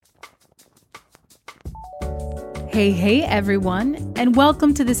Hey everyone, and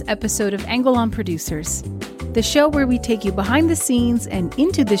welcome to this episode of Angle on Producers, the show where we take you behind the scenes and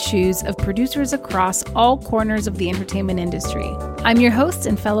into the shoes of producers across all corners of the entertainment industry. I'm your host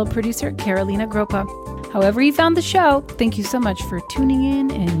and fellow producer, Carolina Groppa. However you found the show, thank you so much for tuning in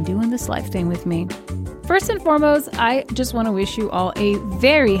and doing this life thing with me. First and foremost, I just want to wish you all a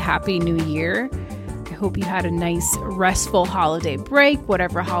very happy new year. I hope you had a nice, restful holiday break,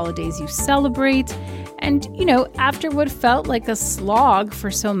 whatever holidays you celebrate. And, after what felt like a slog for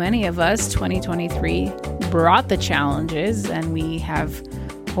so many of us, 2023 brought the challenges and we have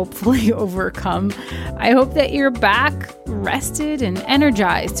hopefully overcome. I hope that you're back, rested and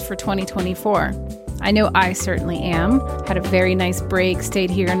energized for 2024. I know I certainly am. Had a very nice break,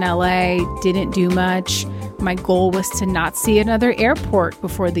 stayed here in LA, didn't do much. My goal was to not see another airport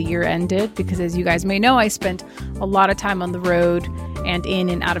before the year ended because, as you guys may know, I spent a lot of time on the road and in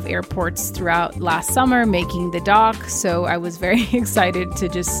and out of airports throughout last summer making the doc. So I was very excited to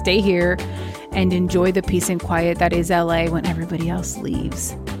just stay here and enjoy the peace and quiet that is LA when everybody else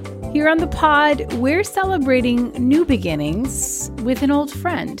leaves. Here on the pod, we're celebrating new beginnings with an old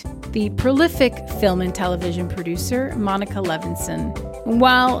friend, the prolific film and television producer, Monica Levinson.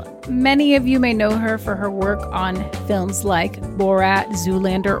 While many of you may know her for her work on films like BORAT,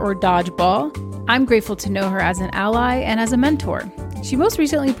 ZOOLANDER, or DODGEBALL, I'm grateful to know her as an ally and as a mentor. She most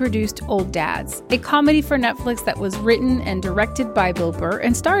recently produced Old Dads, a comedy for Netflix that was written and directed by Bill Burr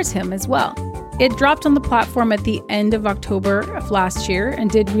and stars him as well. It dropped on the platform at the end of October of last year and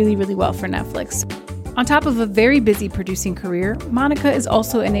did really, really well for Netflix. On top of a very busy producing career, Monica is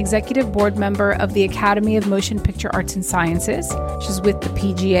also an executive board member of the Academy of Motion Picture Arts and Sciences. She's with the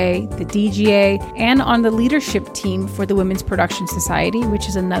PGA, the DGA, and on the leadership team for the Women's Production Society, which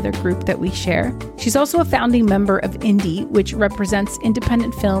is another group that we share. She's also a founding member of Indie, which represents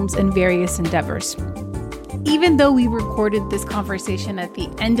independent films in various endeavors. Even though we recorded this conversation at the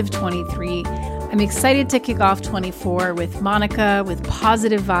end of 23, I'm excited to kick off 24 with Monica, with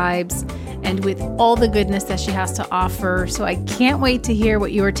positive vibes, and with all the goodness that she has to offer. So I can't wait to hear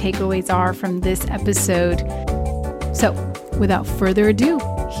what your takeaways are from this episode. So without further ado,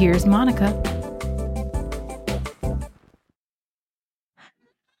 here's Monica.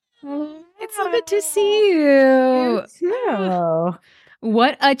 It's so good to see you. You too.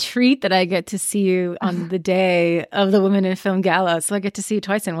 What a treat that I get to see you on the day of the Women in Film Gala. So I get to see you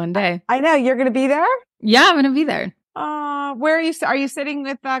twice in one day. I know. You're going to be there? Yeah, I'm going to be there. Where are you? Are you sitting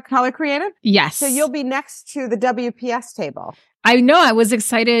with Color Creative? Yes. So you'll be next to the WPS table. I know. I was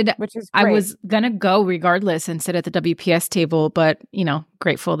excited. Which is great. I was going to go regardless and sit at the WPS table, but,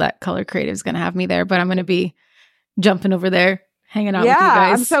 grateful that Color Creative is going to have me there. But I'm going to be jumping over there, hanging out with you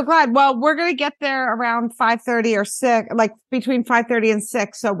guys. I'm so glad. Well, we're going to get there around 5:30 or 6, like between 5:30 and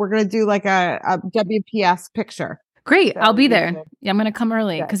 6. So we're going to do like a WPS picture. Great. I'll be there. Yeah, I'm going to come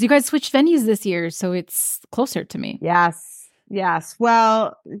early because you guys switched venues this year. So it's closer to me. Yes.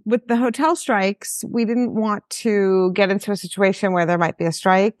 Well, with the hotel strikes, we didn't want to get into a situation where there might be a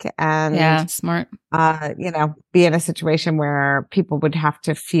strike and yeah, smart. Be in a situation where people would have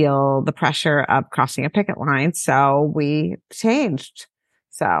to feel the pressure of crossing a picket line. So we changed.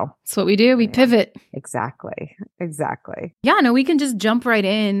 So that's what we do. We pivot. Exactly. Yeah, no, we can just jump right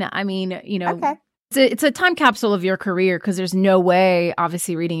in. I mean, okay. It's a time capsule of your career because there's no way,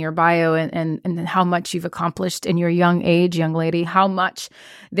 obviously, reading your bio and how much you've accomplished in your young age, young lady, how much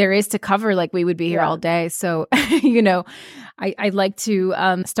there is to cover. Like we would be here all day. So, I'd like to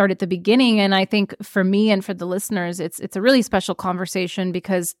start at the beginning. And I think for me and for the listeners, it's a really special conversation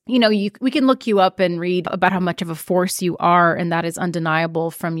because, we can look you up and read about how much of a force you are. And that is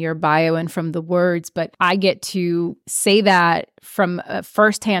undeniable from your bio and from the words. But I get to say that from a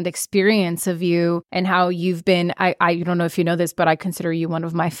firsthand experience of you and how you've been, I don't know if you know this, but I consider you one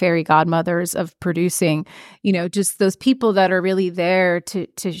of my fairy godmothers of producing, just those people that are really there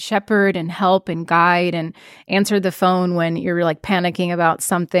to shepherd and help and guide and answer the phone when you're like panicking about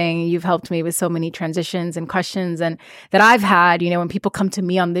something. You've helped me with so many transitions and questions and that I've had, when people come to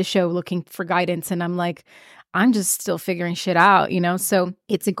me on this show looking for guidance and I'm like, I'm just still figuring shit out, so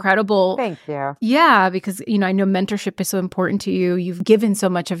it's incredible. Thank you. Yeah, because, I know mentorship is so important to you. You've given so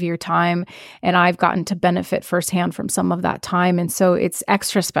much of your time and I've gotten to benefit firsthand from some of that time. And so it's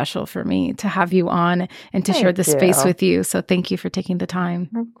extra special for me to have you on and to share the space with you. So thank you for taking the time.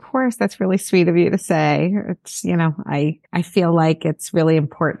 Of course. That's really sweet of you to say. It's, I feel like it's really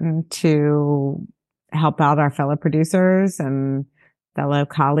important to help out our fellow producers and fellow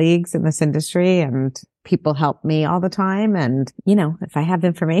colleagues in this industry, and people help me all the time. And, if I have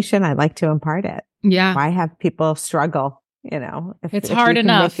information, I like to impart it. Yeah. Why have people struggle? It's hard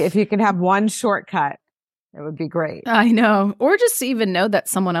enough. If you can have one shortcut It would be great. I know. Or just to even know that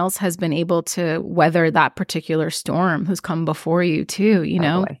someone else has been able to weather that particular storm who's come before you too, you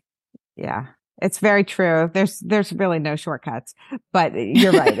know? Yeah. It's very true. There's really no shortcuts, but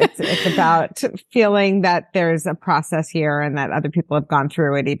you're right. It's about feeling that there's a process here and that other people have gone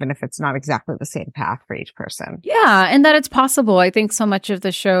through it, even if it's not exactly the same path for each person. Yeah. And that it's possible. I think so much of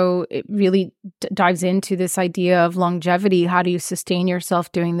the show, it really dives into this idea of longevity. How do you sustain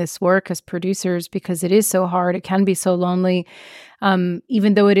yourself doing this work as producers? Because it is so hard. It can be so lonely.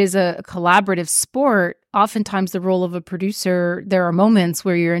 Even though it is a collaborative sport, oftentimes the role of a producer, there are moments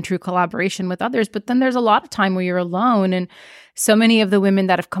where you're in true collaboration with others, but then there's a lot of time where you're alone. And so many of the women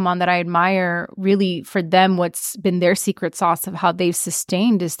that have come on that I admire, really for them, what's been their secret sauce of how they've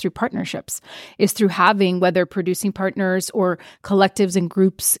sustained is through partnerships, is through having whether producing partners or collectives and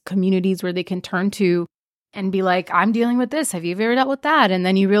groups, communities where they can turn to and be like, I'm dealing with this. Have you ever dealt with that? And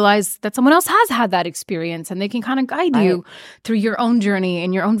then you realize that someone else has had that experience and they can kind of guide you through your own journey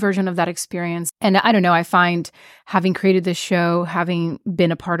and your own version of that experience. And I don't know, I find having created this show, having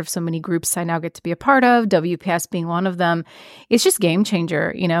been a part of so many groups I now get to be a part of, WPS being one of them, it's just game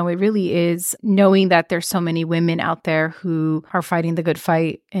changer. You know, it really is, knowing that there's so many women out there who are fighting the good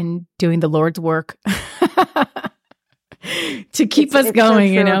fight and doing the Lord's work. To keep us going,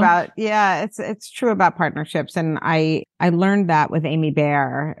 so you know? It's true about partnerships. And I learned that with Amy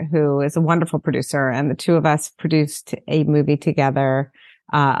Baer, who is a wonderful producer. And the two of us produced a movie together,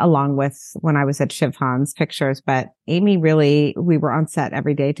 along with when I was at Shiv Han's Pictures. But Amy we were on set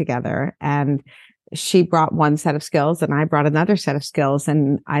every day together, and she brought one set of skills and I brought another set of skills.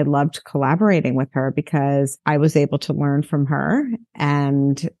 And I loved collaborating with her because I was able to learn from her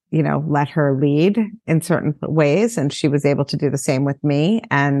and, you know, let her lead in certain ways. And she was able to do the same with me.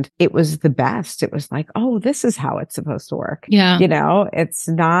 And it was the best. It was like, oh, this is how it's supposed to work. Yeah. You know, it's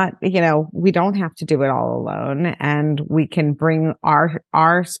not, you know, we don't have to do it all alone, and we can bring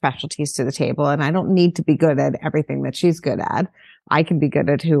our specialties to the table. And I don't need to be good at everything that she's good at. I can be good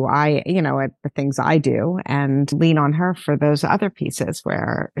at at the things I do, and lean on her for those other pieces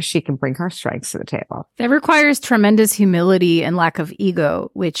where she can bring her strengths to the table. That requires tremendous humility and lack of ego,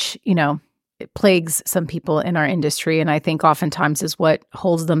 which, you know, it plagues some people in our industry. And I think oftentimes is what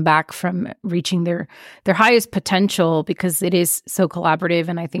holds them back from reaching their highest potential, because it is so collaborative.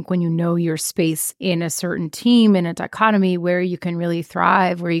 And I think when you know your space in a certain team, in a dichotomy where you can really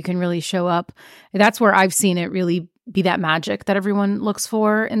thrive, where you can really show up, that's where I've seen it really be that magic that everyone looks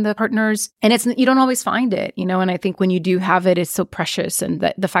for in the partners. And you don't always find it, you know, and I think when you do have it, it's so precious. And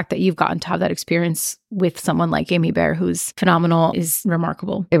the fact that you've gotten to have that experience with someone like Amy Baer, who's phenomenal, is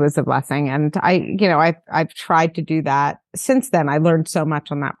remarkable. It was a blessing. And I've tried to do that since then. I learned so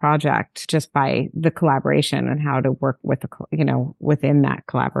much on that project just by the collaboration and how to work with, within that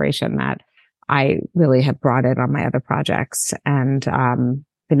collaboration, that I really have brought it on my other projects, and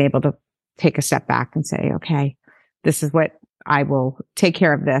been able to take a step back and say, okay, this is what I will take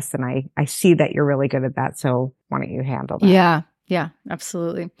care of this. And I see that you're really good at that. So why don't you handle that? Yeah,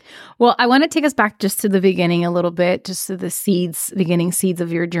 absolutely. Well, I want to take us back just to the beginning a little bit, just to the beginning seeds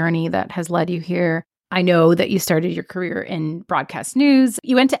of your journey that has led you here. I know that you started your career in broadcast news.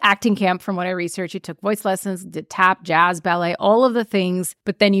 You went to acting camp, from what I researched. You took voice lessons, did tap, jazz, ballet, all of the things.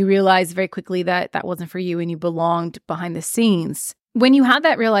 But then you realized very quickly that that wasn't for you and you belonged behind the scenes. When you had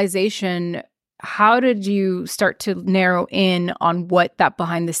that realization, how did you start to narrow in on what that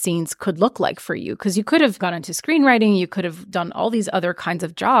behind the scenes could look like for you? Because you could have gone into screenwriting, you could have done all these other kinds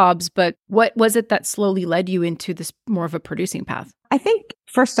of jobs, but what was it that slowly led you into this more of a producing path? I think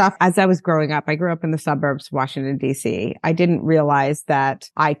first off, as I was growing up, I grew up in the suburbs of Washington, D.C. I didn't realize that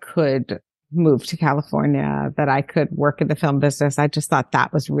I could move to California, that I could work in the film business. I just thought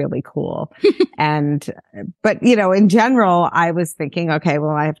that was really cool. But in general, I was thinking, okay,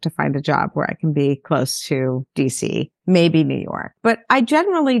 well, I have to find a job where I can be close to DC, maybe New York. But I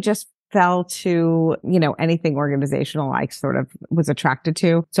generally just fell to, anything organizational I sort of was attracted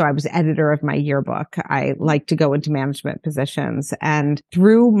to. So I was editor of my yearbook. I like to go into management positions. And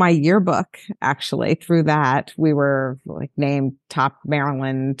through my yearbook, actually, through that, we were named top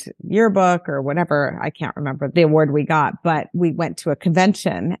Maryland yearbook or whatever. I can't remember the award we got, but we went to a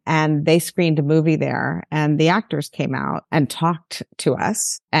convention and they screened a movie there and the actors came out and talked to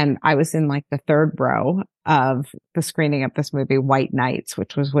us. And I was in the third row of the screening of this movie, White Nights,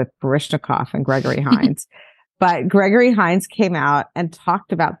 which was with Baryshnikov and Gregory Hines. But Gregory Hines came out and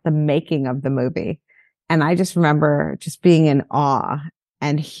talked about the making of the movie. And I just remember just being in awe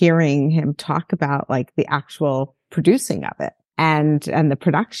and hearing him talk about the actual producing of it and the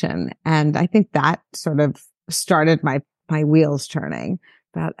production. And I think that sort of started my wheels turning.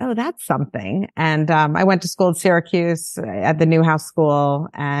 thought, oh, that's something. And I went to school at Syracuse at the Newhouse School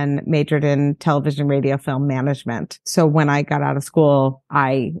and majored in television, radio, film management. So when I got out of school,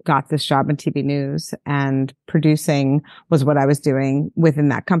 I got this job in TV news, and producing was what I was doing within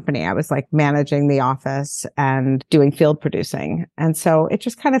that company. I was like managing the office and doing field producing. And so it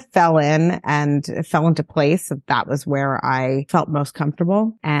just kind of fell in and it fell into place. That was where I felt most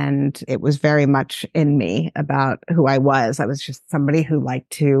comfortable. And it was very much in me about who I was. I was just somebody who liked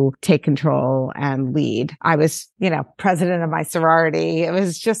to take control and lead. I was, president of my sorority. It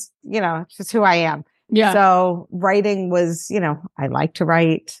was just, just who I am. Yeah. So writing was, I like to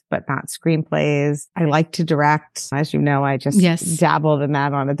write, but not screenplays. I like to direct. As you know, I just dabbled in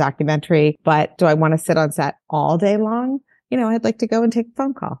that on a documentary. But do I want to sit on set all day long? I'd like to go and take a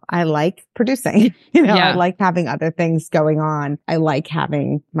phone call. I like producing. I like having other things going on. I like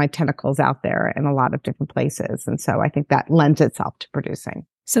having my tentacles out there in a lot of different places. And so I think that lends itself to producing.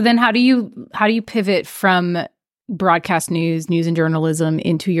 So then how do you pivot from broadcast news and journalism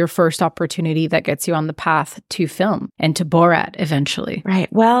into your first opportunity that gets you on the path to film and to BORAT eventually? Right.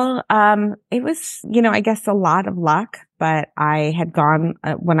 Well, it was, I guess a lot of luck. But I had gone,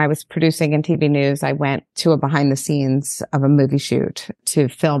 when I was producing in TV news, I went to a behind the scenes of a movie shoot to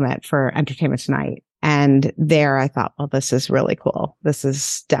film it for Entertainment Tonight. And there I thought, well, this is really cool. This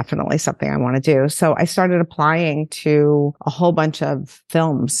is definitely something I want to do. So I started applying to a whole bunch of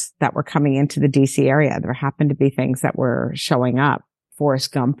films that were coming into the DC area. There happened to be things that were showing up.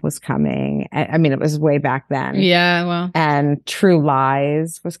 Forrest Gump was coming. I mean, it was way back then. Yeah, well. And True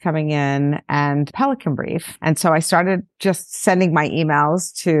Lies was coming in and Pelican Brief. And so I started just sending my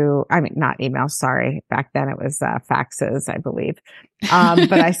emails not emails, sorry. Back then it was faxes, I believe.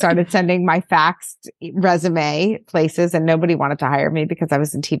 But I started sending my faxed resume places, and nobody wanted to hire me because I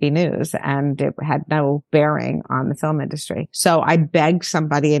was in TV news and it had no bearing on the film industry. So I begged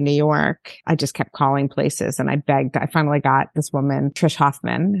somebody in New York. I just kept calling places and I finally got this woman, Trish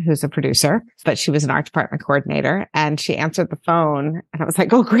Hoffman, who's a producer, but she was an art department coordinator, and she answered the phone and I was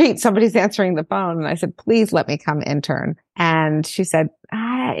like, oh, great. Somebody's answering the phone. And I said, please let me come intern. And she said,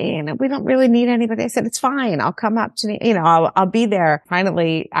 we don't really need anybody. I said, it's fine. I'll come up to, I'll be there.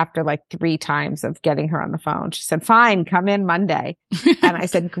 Finally, after like 3 times of getting her on the phone, she said, fine, come in Monday. And I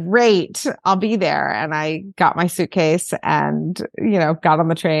said, great, I'll be there. And I got my suitcase and, got on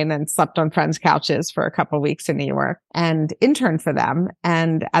the train and slept on friends' couches for a couple of weeks in New York and interned for them.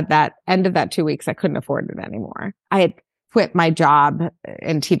 And at that end of that 2 weeks, I couldn't afford it anymore. I had quit my job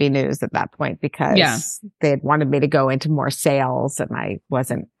in TV news at that point because they had wanted me to go into more sales and I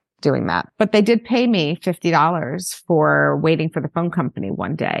wasn't doing that. But they did pay me $50 for waiting for the phone company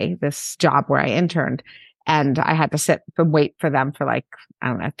one day, this job where I interned. And I had to sit and wait for them for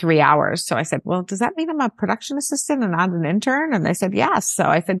 3 hours. So I said, well, does that mean I'm a production assistant and not an intern? And they said, yes. So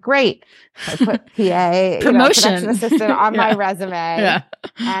I said, great. So I put PA, production assistant on my resume. Yeah.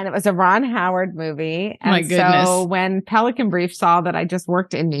 And it was a Ron Howard movie. And my goodness. So when Pelican Brief saw that I just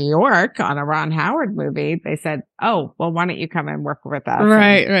worked in New York on a Ron Howard movie, they said, oh, well, why don't you come and work with us?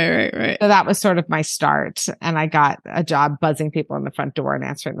 Right. So that was sort of my start. And I got a job buzzing people in the front door and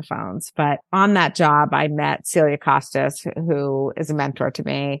answering the phones. But on that job, I met Celia Costas, who is a mentor to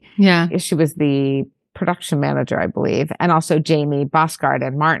me. Yeah. She was the production manager, I believe. And also Jamie Bosgard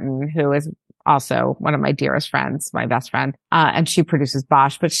and Martin, who is also one of my dearest friends, my best friend. And she produces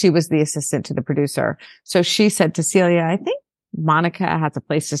Bosch, but she was the assistant to the producer. So she said to Celia, I think Monica has a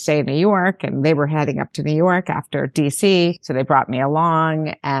place to stay in New York, and they were heading up to New York after DC. So they brought me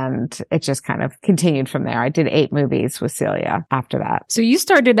along and it just kind of continued from there. I did 8 movies with Celia after that. So you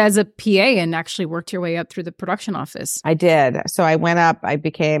started as a PA and actually worked your way up through the production office. I did. So I went up, I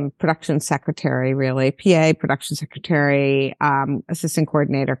became production secretary, really. PA, production secretary, assistant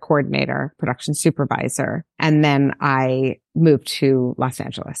coordinator, production supervisor. And then I moved to Los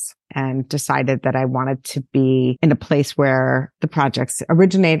Angeles and decided that I wanted to be in a place where the projects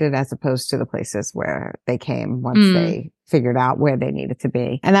originated as opposed to the places where they came once they figured out where they needed to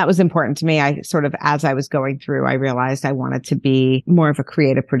be. And that was important to me. I sort of, as I was going through, I realized I wanted to be more of a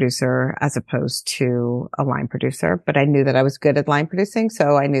creative producer as opposed to a line producer. But I knew that I was good at line producing.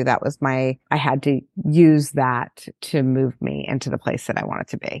 So I knew that was I had to use that to move me into the place that I wanted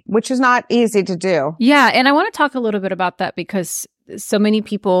to be, which is not easy to do. Yeah. And I want to talk a little bit about that because so many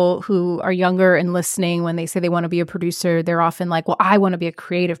people who are younger and listening, when they say they want to be a producer, they're often like, well, I want to be a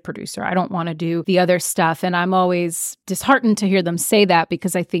creative producer. I don't want to do the other stuff. And I'm always disheartened to hear them say that,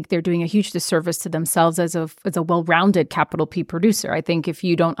 because I think they're doing a huge disservice to themselves as a well-rounded capital P producer. I think if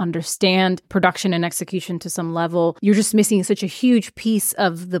you don't understand production and execution to some level, you're just missing such a huge piece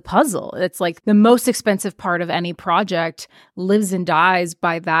of the puzzle. It's like the most expensive part of any project lives and dies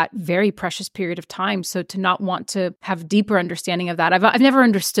by that very precious period of time. So to not want to have deeper understanding of that, I've never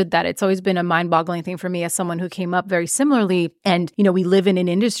understood that. It's always been a mind-boggling thing for me as someone who came up very similarly. And, you know, we live in an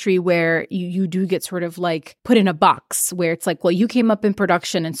industry where you do get sort of like put in a box where it's like, well, you came up in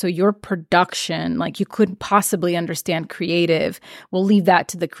production, and so your production, like you couldn't possibly understand creative. We'll leave that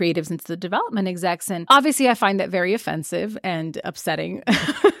to the creatives and to the development execs. And obviously I find that very offensive and upsetting.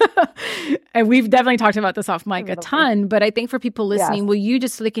 And we've definitely talked about this off mic a ton, but I think for people listening, will you,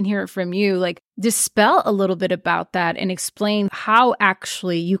 just so they can hear it from you, like dispel a little bit about that and explain how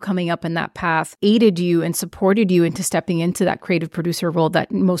actually you coming up in that path aided you and supported you into stepping into that creative producer role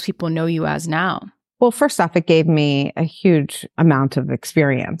that most people know you as now? Well, first off, it gave me a huge amount of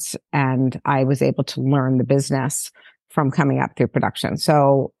experience, and I was able to learn the business from coming up through production.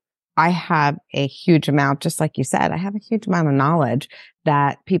 So I have a huge amount, just like you said, I have a huge amount of knowledge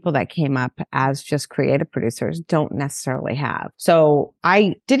that people that came up as just creative producers don't necessarily have. So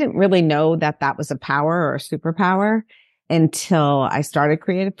I didn't really know that that was a power or a superpower until I started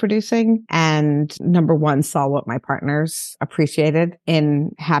creative producing, and number one, saw what my partners appreciated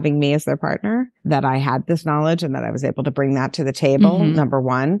in having me as their partner, that I had this knowledge and that I was able to bring that to the table, number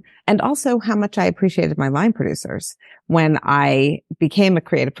one, and also how much I appreciated my line producers. When I became a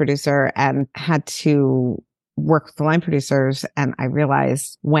creative producer and had to work with the line producers, and I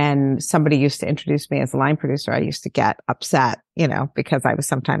realized when somebody used to introduce me as a line producer, I used to get upset, you know, because I was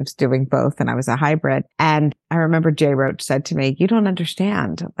sometimes doing both and I was a hybrid. And I remember Jay Roach said to me, you don't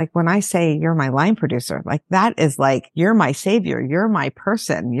understand. Like when I say you're my line producer, like that is like, you're my savior. You're my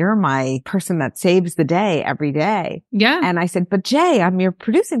person. You're my person that saves the day every day. Yeah. And I said, but Jay, I'm your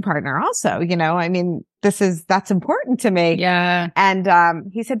producing partner also, you know, I mean, that's important to me. Yeah. And,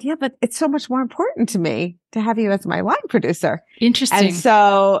 he said, yeah, but it's so much more important to me to have you as my line producer. Interesting. And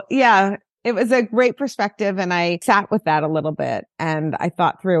so, yeah, it was a great perspective. And I sat with that a little bit and I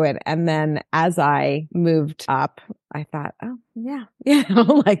thought through it. And then as I moved up, I thought, oh yeah, you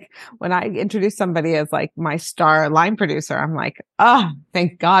know, like when I introduce somebody as like my star line producer, I'm like, oh,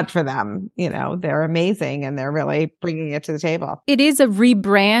 thank God for them. You know, they're amazing and they're really bringing it to the table. It is a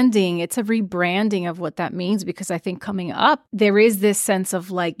rebranding. It's a rebranding of what that means, because I think coming up, there is this sense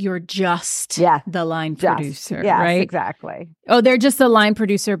of like, you're just the line producer, yes, right? Exactly. Oh, they're just the line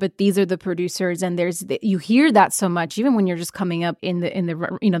producer, but these are the producers. And you hear that so much, even when you're just coming up in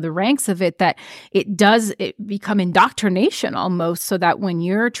the you know, the ranks of it, that it become indoctrination almost, so that when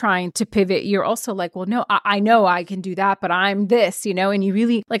you're trying to pivot, you're also like, well, no, I know I can do that, but I'm this, you know, and you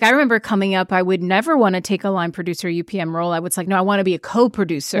really, like, I remember coming up, I would never want to take a line producer UPM role. I was like, no, I want to be a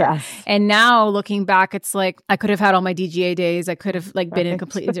co-producer. Yes. And now looking back, it's like, I could have had all my DGA days. I could have like been in a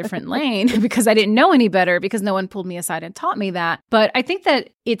completely different lane because I didn't know any better, because no one pulled me aside and taught me that. But I think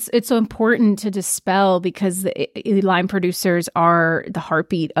that it's so important to dispel, because the line producers are the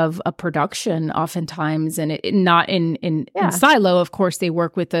heartbeat of a production oftentimes, and not in silo. Of course, they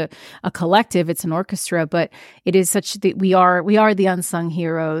work with a collective. It's an orchestra, but it is such that we are the unsung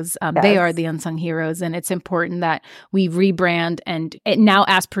heroes. They are the unsung heroes, and it's important that we rebrand and now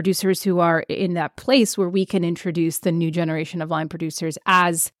as producers who are in that place where we can introduce the new generation of line producers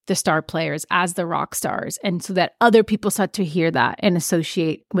as the star players, as the rock stars, and so that other people start to hear that and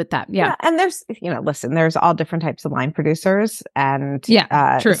associate with that. Yeah. And there's, you know, listen, there's all different types of line producers. And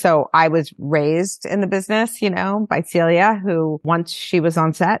true. So I was raised in the business, you know, by Celia, who once she was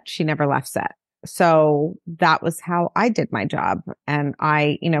on set, she never left set. So that was how I did my job. And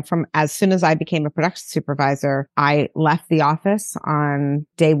I, you know, from as soon as I became a production supervisor, I left the office on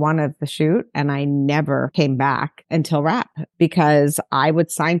day one of the shoot and I never came back until wrap, because I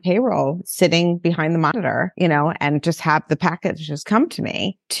would sign payroll sitting behind the monitor, you know, and just have the packages come to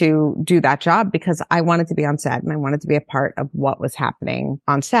me to do that job, because I wanted to be on set and I wanted to be a part of what was happening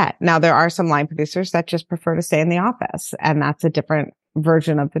on set. Now, there are some line producers that just prefer to stay in the office, and that's a different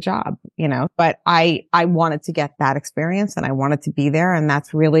version of the job, you know, but I wanted to get that experience and I wanted to be there. And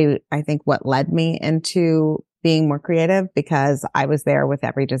that's really, I think, what led me into being more creative, because I was there with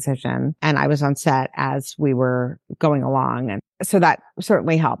every decision and I was on set as we were going along. And so that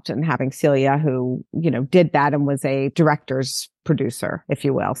certainly helped. And having Celia, who, you know, did that and was a director's producer, if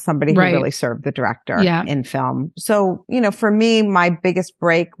you will, somebody who really served the director in film. So, you know, for me, my biggest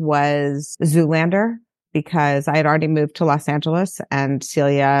break was ZOOLANDER. because I had already moved to Los Angeles, and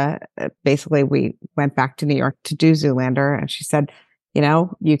Celia, basically we went back to New York to do Zoolander. And she said,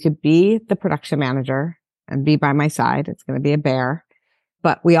 you could be the production manager and be by my side. It's going to be a bear,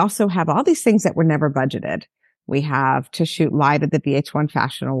 but we also have all these things that were never budgeted. We have to shoot live at the VH1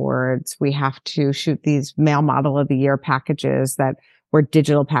 Fashion Awards. We have to shoot these male model of the year packages that were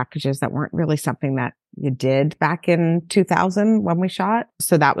digital packages that weren't really something that you did back in 2000 when we shot.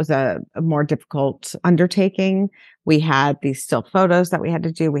 So that was a more difficult undertaking. We had these still photos that we had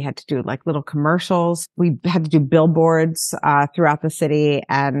to do. We had to do like little commercials. We had to do billboards throughout the city,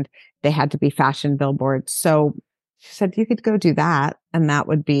 and they had to be fashion billboards. So she said, you could go do that, and that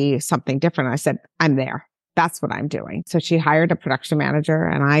would be something different. I said, I'm there. That's what I'm doing. So she hired a production manager,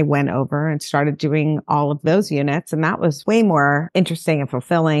 and I went over and started doing all of those units. And that was way more interesting and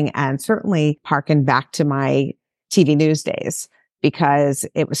fulfilling, and certainly harkened back to my TV news days, because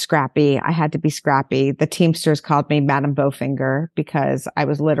it was scrappy. I had to be scrappy. The Teamsters called me Madam Bowfinger, because I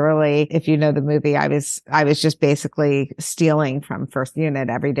was literally, if you know the movie, I was just basically stealing from First Unit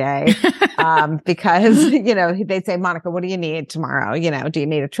every day. Because, they'd say, Monica, what do you need tomorrow? Do you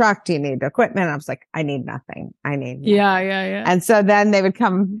need a truck? Do you need equipment? I was like, I need nothing. Yeah. And so then they would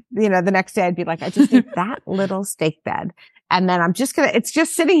come, the next day I'd be like, I just need that little steak bed. And then it's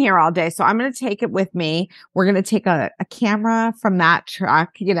just sitting here all day. So I'm going to take it with me. We're going to take a camera from that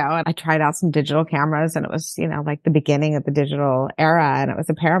truck, and I tried out some digital cameras, and it was, like the beginning of the digital era, and it was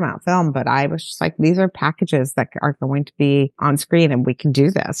a Paramount film, but I was just like, these are packages that are going to be on screen, and we can do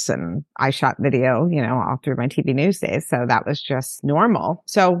this. And I shot video, all through my TV news days. So that was just normal.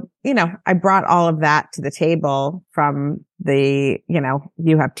 So, I brought all of that to the table from the,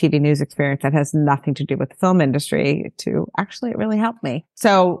 you have TV news experience that has nothing to do with the film industry to actually it really helped me.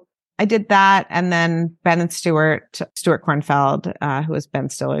 So I did that. And then Ben and Stuart Kornfeld, who was Ben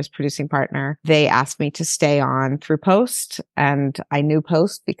Stiller's producing partner, they asked me to stay on through post. And I knew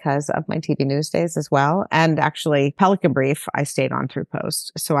post because of my TV news days as well. And actually Pelican Brief, I stayed on through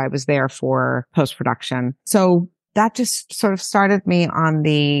post. So I was there for post production. So that just sort of started me on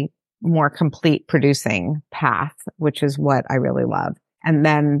the more complete producing path, which is what I really love. And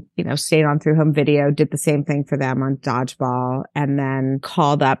then, stayed on through home video, did the same thing for them on Dodgeball, and then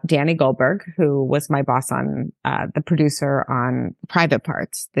called up Danny Goldberg, who was my boss on, the producer on Private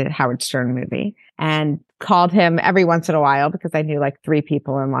Parts, the Howard Stern movie, and called him every once in a while because I knew like 3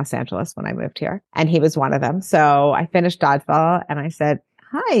 people in Los Angeles when I moved here, and he was one of them. So I finished Dodgeball and I said,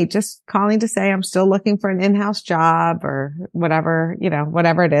 hi, just calling to say I'm still looking for an in-house job or whatever,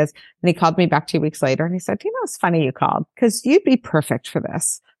 whatever it is. And he called me back 2 weeks later and he said, it's funny you called because you'd be perfect for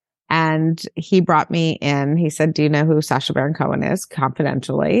this. And he brought me in. He said, do you know who Sacha Baron Cohen is?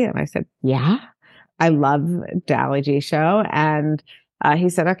 Confidentially. And I said, yeah, I love the Ali G show. And he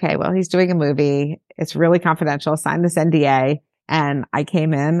said, okay, well, he's doing a movie. It's really confidential. Sign this NDA. And I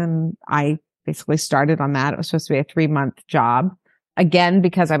came in and I basically started on that. It was supposed to be a 3-month job. Again,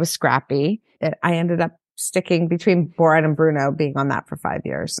 because I was scrappy, I ended up sticking between BORAT and BRUNO, being on that for 5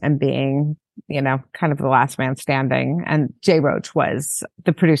 years and being, kind of the last man standing. And Jay Roach was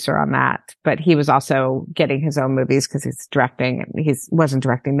the producer on that, but he was also getting his own movies because he's directing. He wasn't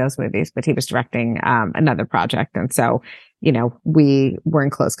directing those movies, but he was directing another project. And so, we were in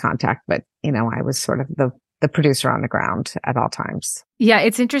close contact, but, I was sort of the producer on the ground at all times. Yeah,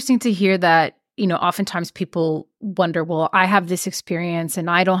 it's interesting to hear that. Oftentimes people wonder, well, I have this experience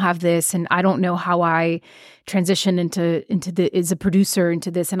and I don't have this, and I don't know how I transition into as a producer into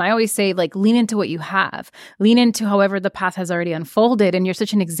this. And I always say, like, lean into what you have, lean into however the path has already unfolded. And you're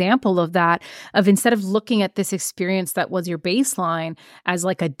such an example of that, of instead of looking at this experience that was your baseline as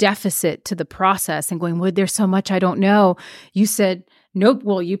like a deficit to the process and going, well, there's so much I don't know. You said, nope.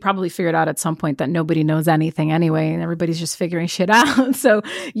 Well, you probably figured out at some point that nobody knows anything anyway, and everybody's just figuring shit out. So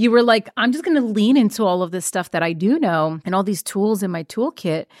you were like, I'm just going to lean into all of this stuff that I do know and all these tools in my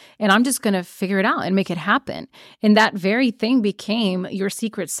toolkit, and I'm just going to figure it out and make it happen. And that very thing became your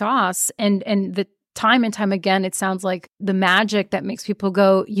secret sauce. And the time and time again, it sounds like the magic that makes people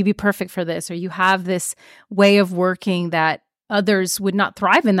go, you'd be perfect for this, or you have this way of working that others would not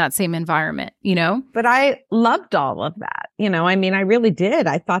thrive in that same environment, But I loved all of that. I really did.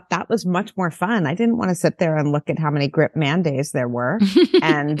 I thought that was much more fun. I didn't want to sit there and look at how many grip man days there were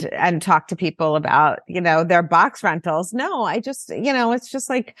and talk to people about, their box rentals. No, I just, it's just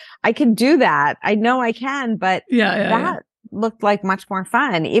like, I can do that. I know I can, but that looked like much more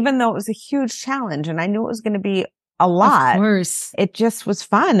fun, even though it was a huge challenge. And I knew it was going to be a lot. Of course. It just was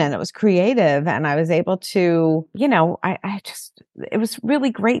fun and it was creative. And I was able to, it was really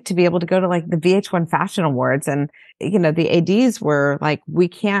great to be able to go to like the VH1 Fashion Awards, and, the ADs were like, we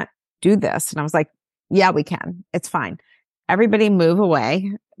can't do this. And I was like, yeah, we can. It's fine. Everybody move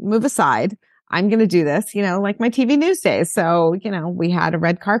away, move aside. I'm going to do this, like my TV news days. So, we had a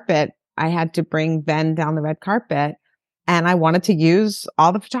red carpet. I had to bring Ben down the red carpet and I wanted to use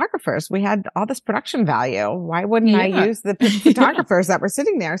all the photographers. We had all this production value. Why wouldn't I use the photographers that were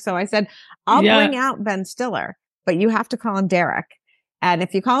sitting there? So I said, I'll bring out Ben Stiller, but you have to call him Derek. And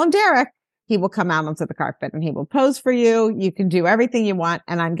if you call him Derek, he will come out onto the carpet and he will pose for you. You can do everything you want.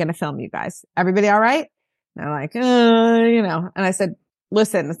 And I'm going to film you guys. Everybody all right? And they're like, and I said,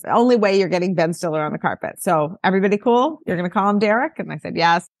 listen, it's the only way you're getting Ben Stiller on the carpet. So everybody cool? You're going to call him Derek? And I said,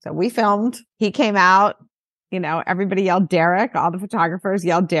 yes. So we filmed. He came out, everybody yelled Derek. All the photographers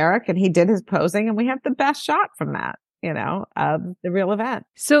yelled Derek and he did his posing and we have the best shot from that. Of the real event.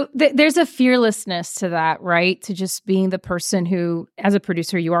 So there's a fearlessness to that, right? To just being the person who, as a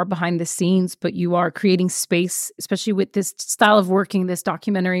producer, you are behind the scenes, but you are creating space, especially with this style of working, this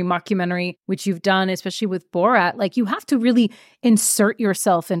documentary, mockumentary, which you've done, especially with Borat. Like you have to really insert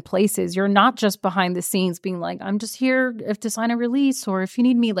yourself in places. You're not just behind the scenes being like, I'm just here if to sign a release or if you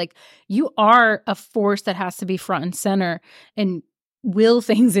need me. Like you are a force that has to be front and center and will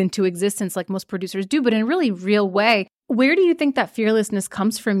things into existence like most producers do, but in a really real way. Where do you think that fearlessness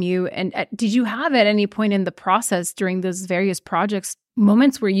comes from you? And did you have at any point in the process during those various projects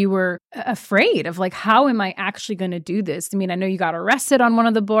moments where you were afraid of like, how am I actually going to do this? I mean, I know you got arrested on one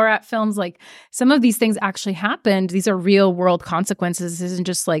of the Borat films. Like some of these things actually happened. These are real world consequences. This isn't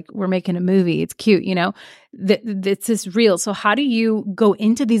just like, we're making a movie. It's cute, this is real. So how do you go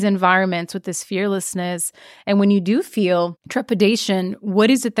into these environments with this fearlessness? And when you do feel trepidation, what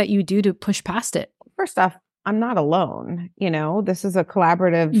is it that you do to push past it? First off, I'm not alone. This is a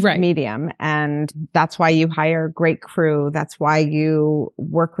collaborative medium and that's why you hire great crew. That's why you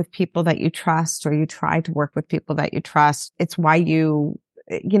work with people that you trust or you try to work with people that you trust. It's why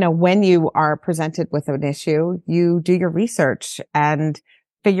when you are presented with an issue, you do your research and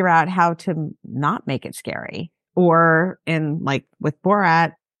figure out how to not make it scary or with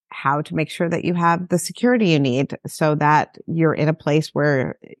Borat, how to make sure that you have the security you need so that you're in a place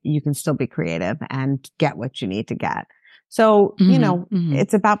where you can still be creative and get what you need to get. So,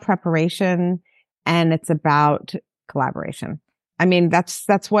 it's about preparation and it's about collaboration. I mean,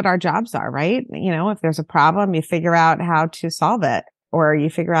 that's what our jobs are, right? If there's a problem, you figure out how to solve it or you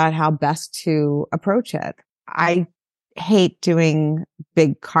figure out how best to approach it. I hate doing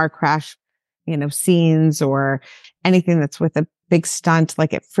big car crash, scenes or anything that's with a big stunt.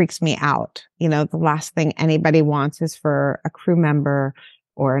 Like it freaks me out. The last thing anybody wants is for a crew member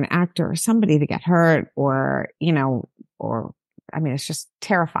or an actor or somebody to get hurt or it's just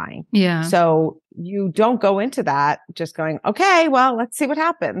terrifying. Yeah. So you don't go into that just going, okay, well, let's see what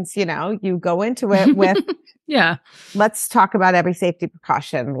happens. You go into it with, let's talk about every safety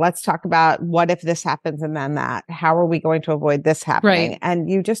precaution. Let's talk about what if this happens and then that, how are we going to avoid this happening? Right. And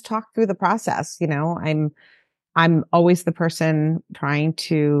you just talk through the process. I'm always the person trying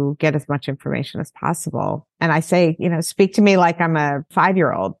to get as much information as possible. And I say, speak to me like I'm a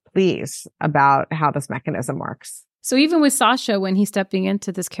 5-year-old, please, about how this mechanism works. So even with Sasha, when he's stepping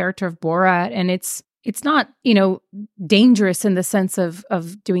into this character of Borat, and it's not, dangerous in the sense of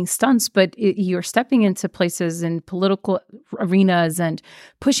doing stunts, but you're stepping into places in political arenas and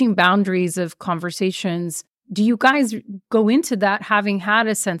pushing boundaries of conversations. Do you guys go into that having had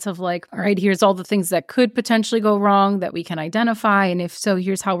a sense of like, all right, here's all the things that could potentially go wrong that we can identify. And if so,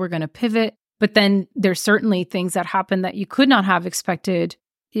 here's how we're going to pivot. But then there's certainly things that happen that you could not have expected.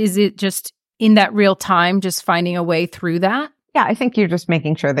 Is it just in that real time, just finding a way through that? Yeah, I think you're just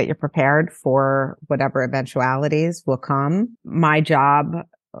making sure that you're prepared for whatever eventualities will come. My job,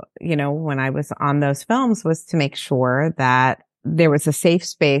 when I was on those films was to make sure that there was a safe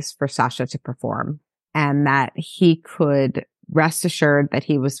space for Sasha to perform. And that he could rest assured that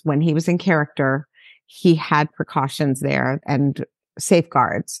when he was in character, he had precautions there and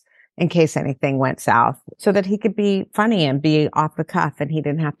safeguards in case anything went south so that he could be funny and be off the cuff and he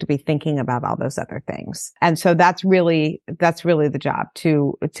didn't have to be thinking about all those other things. And so that's really the job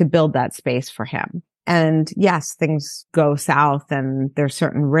to build that space for him. And yes, things go south and there's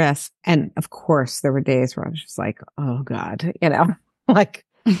certain risks. And of course there were days where I was just like, oh God,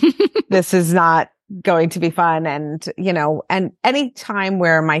 this is not going to be fun. And, and any time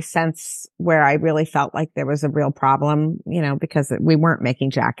where I really felt like there was a real problem, because we weren't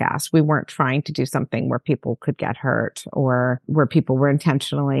making Jackass. We weren't trying to do something where people could get hurt or where people were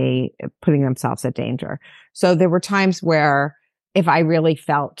intentionally putting themselves at danger. So there were times where if I really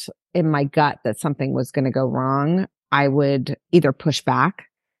felt in my gut that something was going to go wrong, I would either push back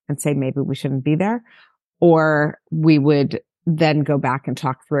and say, maybe we shouldn't be there, or we would then go back and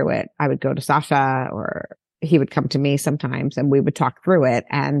talk through it. I would go to Sasha, or he would come to me sometimes, and we would talk through it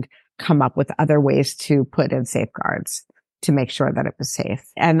and come up with other ways to put in safeguards to make sure that it was safe.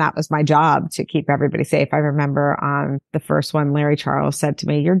 And that was my job, to keep everybody safe. I remember on the first one, Larry Charles said to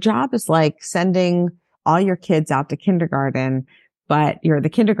me, your job is like sending all your kids out to kindergarten, but you're the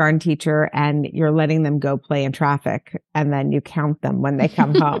kindergarten teacher and you're letting them go play in traffic. And then you count them when they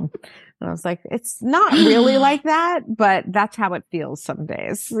come home. And I was like, it's not really like that, but that's how it feels some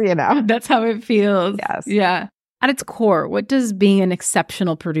days, you know? That's how it feels. Yes. Yeah. At its core, what does being an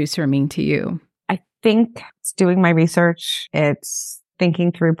exceptional producer mean to you? I think it's doing my research. It's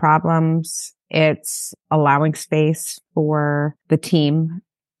thinking through problems. It's allowing space for the team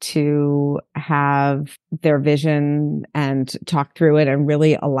to have their vision and talk through it, and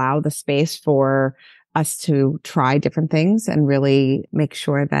really allow the space for us to try different things and really make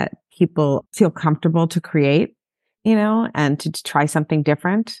sure that people feel comfortable to create, you know, and to try something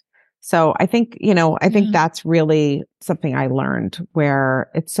different. So I think, you know, I think that's really something I learned, where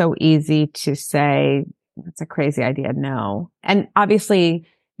it's so easy to say, that's a crazy idea. No. And obviously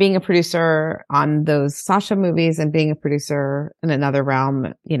being a producer on those Sasha movies and being a producer in another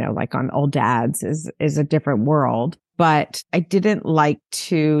realm, you know, like on Old Dads is a different world. But I didn't like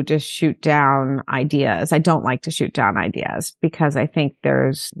to just shoot down ideas. I don't like to shoot down ideas, because I think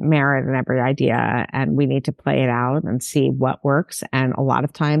there's merit in every idea and we need to play it out and see what works. And a lot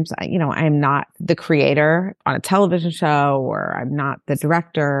of times, you know, I'm not the creator on a television show, or I'm not the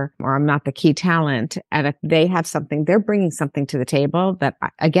director, or I'm not the key talent. And if they have something, they're bringing something to the table that,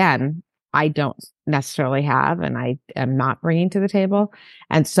 again, I don't necessarily have, and I am not bringing to the table.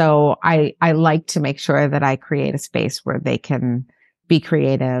 And so I like to make sure that I create a space where they can be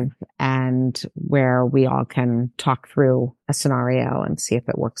creative and where we all can talk through a scenario and see if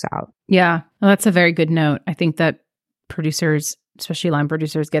it works out. Yeah, well, that's a very good note. I think that producers, especially line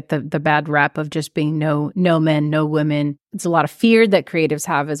producers, get the bad rap of just being no men, no women. It's a lot of fear that creatives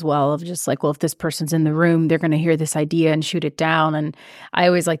have as well, of just like, well, if this person's in the room, they're going to hear this idea and shoot it down. And I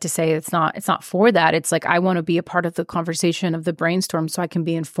always like to say it's not for that. It's like, I want to be a part of the conversation, of the brainstorm, so I can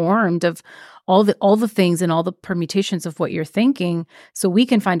be informed of all the things and all the permutations of what you're thinking, so we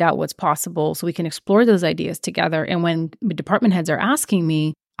can find out what's possible, so we can explore those ideas together. And when department heads are asking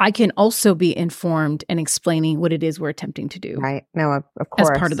me, I can also be informed and explaining what it is we're attempting to do. Right. No, of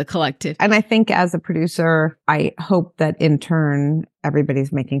course. As part of the collective. And I think as a producer, I hope that in turn,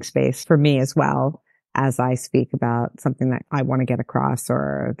 everybody's making space for me as well, as I speak about something that I want to get across,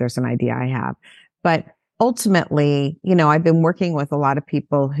 or there's an idea I have. But ultimately, you know, I've been working with a lot of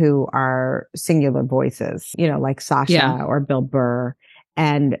people who are singular voices, you know, like Sasha or Bill Burr.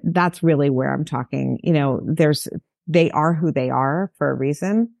 And that's really where I'm talking, you know, they are who they are for a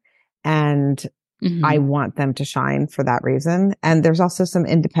reason. And I want them to shine for that reason. And there's also some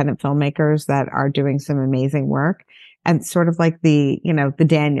independent filmmakers that are doing some amazing work. And sort of like the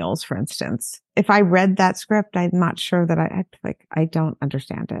Daniels, for instance. If I read that script, I'm not sure that I don't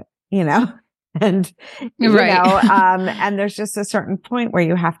understand it, you know? And, you know, and there's just a certain point where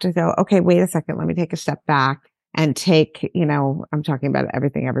you have to go, okay, wait a second, let me take a step back and take, you know, I'm talking about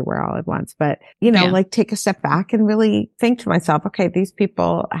everything everywhere all at once, but, you know, like take a step back and really think to myself, okay, these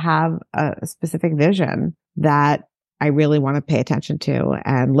people have a specific vision that I really want to pay attention to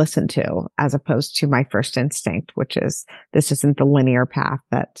and listen to, as opposed to my first instinct, which is this isn't the linear path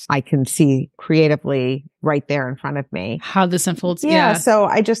that I can see creatively right there in front of me. How this unfolds. Yeah. So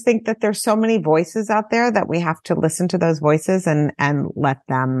I just think that there's so many voices out there that we have to listen to those voices and let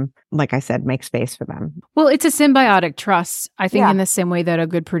them, like I said, make space for them. Well, it's a symbiotic trust. I think in the same way that a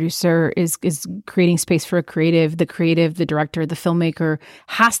good producer is creating space for a creative, the director, the filmmaker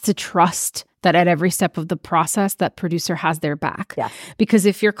has to trust that at every step of the process, that producer has their back. Yeah. Because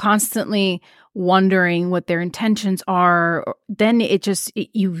if you're constantly wondering what their intentions are, then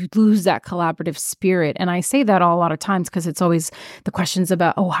you lose that collaborative spirit. And I say that a lot of times because it's always the questions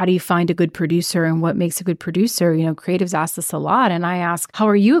about, how do you find a good producer and what makes a good producer? You know, creatives ask this a lot. And I ask, how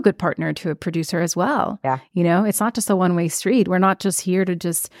are you a good partner to a producer as well? Yeah. You know, it's not just a one-way street. We're not just here to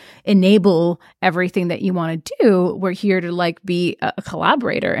just enable everything that you want to do. We're here to be a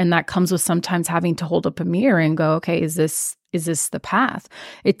collaborator. And that comes with sometimes having to hold up a mirror and go, okay, is this the path?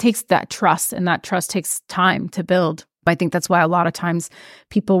 It takes that trust, and that trust takes time to build. I think that's why a lot of times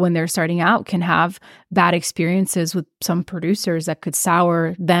people, when they're starting out, can have bad experiences with some producers that could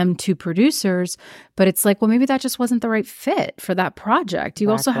sour them to producers. But it's like, well, maybe that just wasn't the right fit for that project. You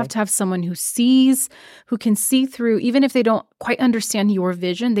also have to have someone who can see through, even if they don't quite understand your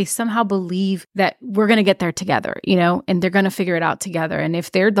vision, they somehow believe that we're going to get there together, you know, and they're going to figure it out together. And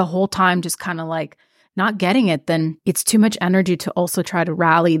if they're the whole time just kind of not getting it, then it's too much energy to also try to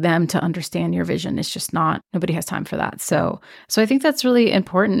rally them to understand your vision. It's just not, nobody has time for that. So I think that's really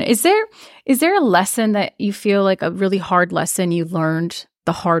important. Is there a lesson that you feel like a really hard lesson you learned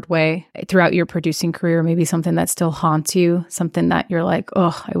the hard way throughout your producing career? Maybe something that still haunts you, something that you're like,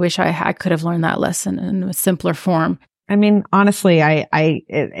 oh, I wish I could have learned that lesson in a simpler form. I mean, honestly,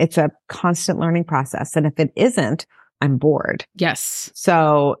 it's a constant learning process. And if it isn't, I'm bored. Yes.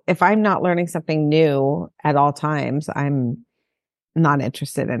 So if I'm not learning something new at all times, I'm not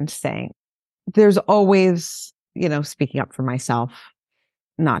interested in staying. There's always, speaking up for myself,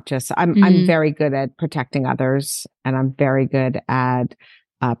 not just, I'm very good at protecting others, and I'm very good at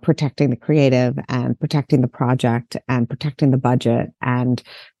protecting the creative and protecting the project and protecting the budget and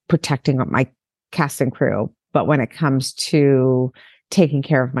protecting my cast and crew. But when it comes to taking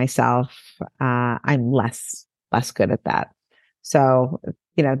care of myself, I'm less good at that. So,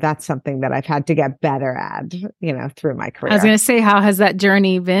 that's something that I've had to get better at, through my career. I was going to say, how has that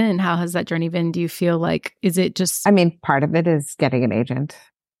journey been? Do you feel like, is it just... I mean, part of it is getting an agent,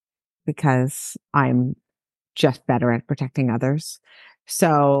 because I'm just better at protecting others.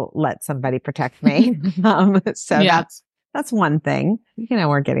 So let somebody protect me. That's one thing,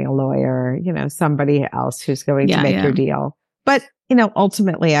 or getting a lawyer, somebody else who's going to make your deal. But,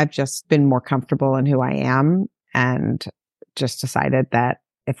 ultimately I've just been more comfortable in who I am, and just decided that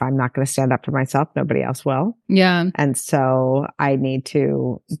if I'm not going to stand up for myself, nobody else will. Yeah. And so I need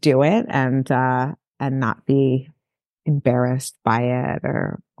to do it and not be embarrassed by it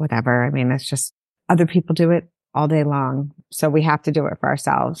or whatever. I mean, it's just other people do it all day long. So we have to do it for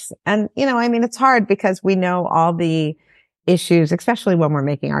ourselves. And, it's hard because we know all the issues, especially when we're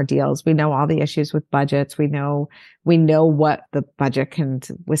making our deals. We know all the issues with budgets. We know what the budget can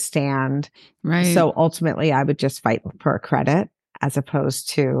withstand. Right. So ultimately I would just fight for a credit as opposed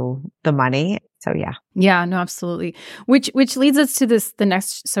to the money. So yeah. Yeah, no, absolutely. Which leads us to the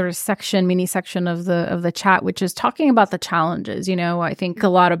next sort of mini section of the chat, which is talking about the challenges. I think talk a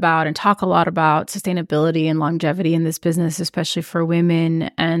lot about sustainability and longevity in this business, especially for women.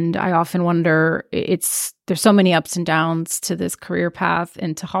 And I often wonder, there's so many ups and downs to this career path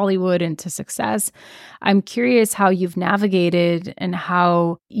into Hollywood and to success. I'm curious how you've navigated and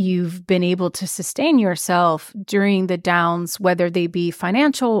how you've been able to sustain yourself during the downs, whether they be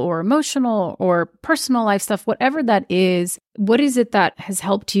financial or emotional or personal life stuff, whatever that is. What is it that has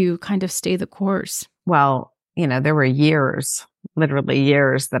helped you kind of stay the course? Well, there were literally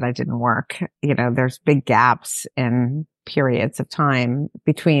years that I didn't work. There's big gaps in periods of time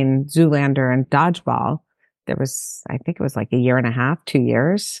between Zoolander and Dodgeball. I think it was like a year and a half, 2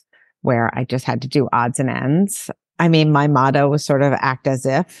 years, where I just had to do odds and ends. I mean, my motto was sort of act as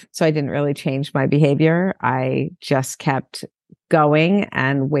if, so I didn't really change my behavior. I just kept going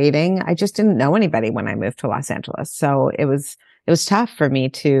and waiting. I just didn't know anybody when I moved to Los Angeles. So it was tough for me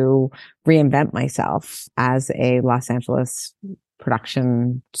to reinvent myself as a Los Angeles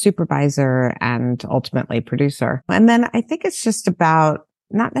production supervisor and ultimately producer. And then I think it's just about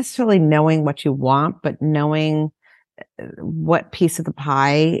not necessarily knowing what you want, but knowing what piece of the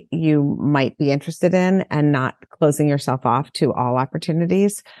pie you might be interested in and not closing yourself off to all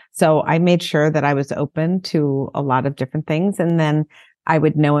opportunities. So I made sure that I was open to a lot of different things. And then I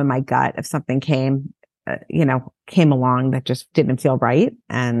would know in my gut if something came along that just didn't feel right.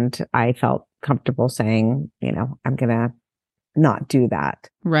 And I felt comfortable saying, I'm going to not do that.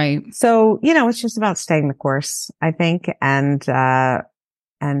 Right. So, it's just about staying the course, I think, and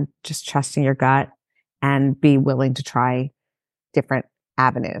just trusting your gut and be willing to try different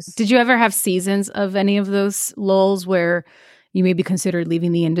avenues. Did you ever have seasons of any of those lulls where you maybe considered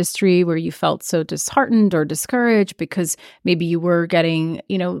leaving the industry, where you felt so disheartened or discouraged because maybe you were getting,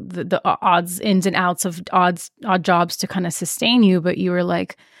 the odds ins and outs of odd jobs to kind of sustain you, but you were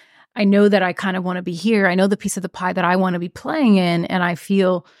like, I know that I kind of want to be here. I know the piece of the pie that I want to be playing in, and I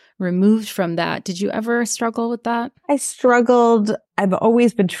feel removed from that. Did you ever struggle with that? I struggled. I've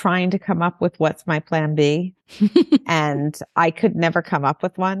always been trying to come up with what's my plan B. And I could never come up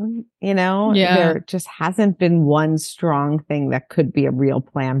with one, Yeah. There just hasn't been one strong thing that could be a real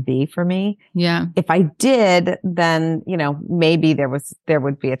plan B for me. Yeah. If I did, then, maybe there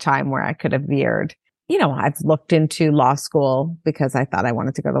would be a time where I could have veered. I've looked into law school because I thought I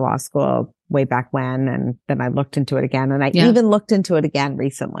wanted to go to law school way back when. And then I looked into it again, and I even looked into it again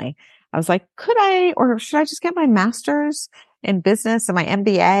recently. I was like, should I just get my master's in business and my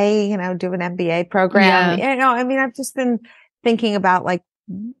MBA, do an MBA program? Yeah. I've just been thinking about like,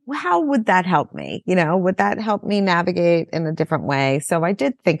 how would that help me? Would that help me navigate in a different way? So I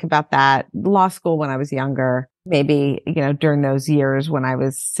did think about that. Law school when I was younger maybe, during those years when I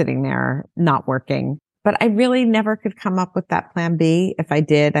was sitting there not working. But I really never could come up with that plan B. If I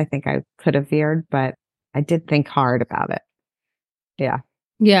did, I think I could have veered, but I did think hard about it. Yeah.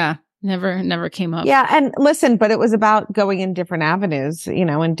 Yeah. Never came up. Yeah. And listen, but it was about going in different avenues,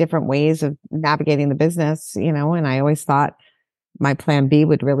 in different ways of navigating the business, and I always thought my plan B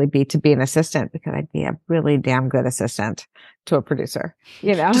would really be to be an assistant because I'd be a really damn good assistant to a producer,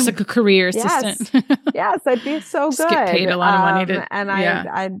 Just like a career assistant. Yes, I'd be so good. Get paid a lot of money and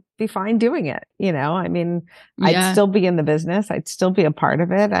I'd be fine doing it. I mean, I'd still be in the business. I'd still be a part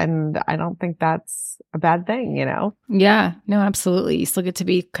of it. And I don't think that's a bad thing, Yeah, no, absolutely. You still get to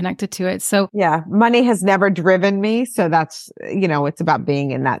be connected to it. So yeah, money has never driven me. So that's, it's about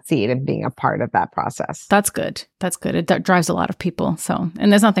being in that seat and being a part of that process. That's good. That's good. It drives a lot of people. So,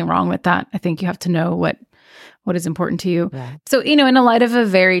 and there's nothing wrong with that. I think you have to know what is important to you. Yeah. So, in the light of a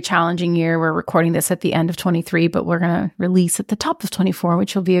very challenging year, we're recording this at the end of 23, but we're going to release at the top of 24,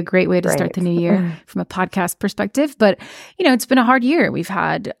 which will be a great way to start the new year from a podcast perspective. But, it's been a hard year. We've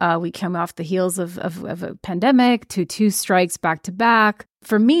had, we came off the heels of a pandemic to 2 strikes back to back.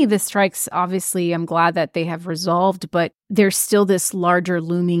 For me, the strikes, obviously, I'm glad that they have resolved, but there's still this larger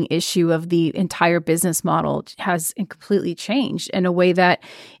looming issue of the entire business model has completely changed in a way that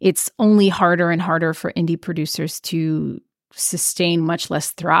it's only harder and harder for indie producers to sustain, much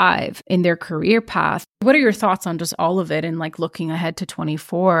less thrive in their career path. What are your thoughts on just all of it and like looking ahead to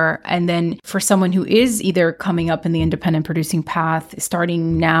 24? And then for someone who is either coming up in the independent producing path,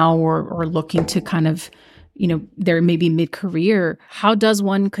 starting now or looking to kind of they're maybe mid-career, how does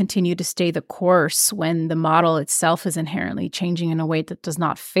one continue to stay the course when the model itself is inherently changing in a way that does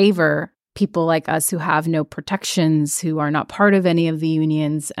not favor people like us who have no protections, who are not part of any of the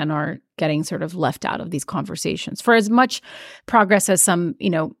unions and are getting sort of left out of these conversations? For as much progress as some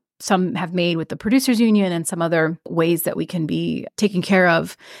have made with the producers union and some other ways that we can be taken care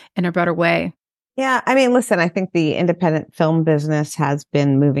of in a better way. Yeah. I mean, listen, I think the independent film business has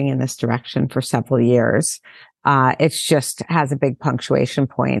been moving in this direction for several years. It's just has a big punctuation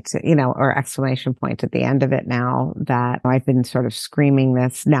point, or exclamation point at the end of it now that I've been sort of screaming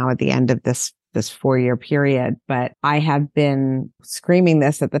this now at the end of this 4-year period. But I have been screaming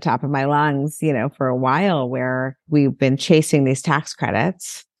this at the top of my lungs, for a while, where we've been chasing these tax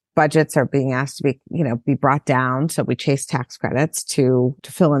credits. Budgets are being asked to be brought down. So we chase tax credits to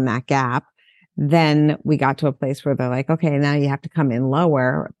fill in that gap. Then we got to a place where they're like, okay, now you have to come in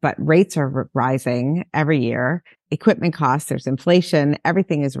lower, but rates are rising every year. Equipment costs, there's inflation,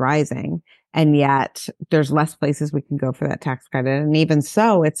 everything is rising. And yet there's less places we can go for that tax credit. And even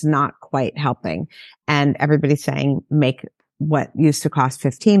so, it's not quite helping. And everybody's saying, make what used to cost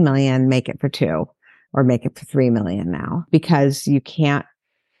 15 million, make it for 2 or make it for 3 million now, because you can't,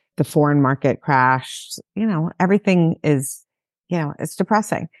 the foreign market crashed, everything is, it's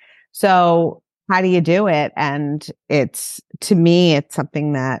depressing. So how do you do it? And to me, it's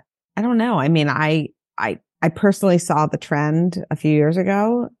something that I don't know. I mean, I personally saw the trend a few years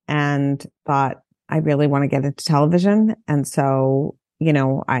ago and thought I really want to get into television. And so,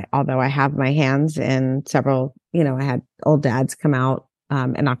 although I have my hands in several, I had Old Dads come out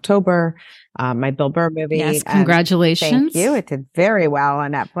in October, my Bill Burr movie. Yes, congratulations. Thank you. It did very well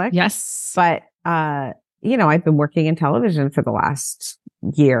on Netflix. Yes. But, I've been working in television for the last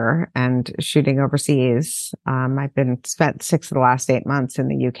year and shooting overseas. I've spent 6 of the last 8 months in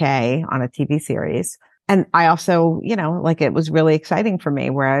the UK on a TV series. And I also, it was really exciting for me,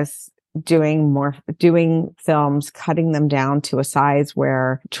 whereas doing films, cutting them down to a size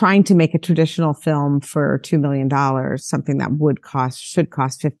where trying to make a traditional film for $2 million, something that should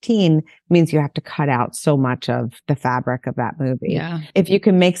cost 15, means you have to cut out so much of the fabric of that movie. Yeah. If you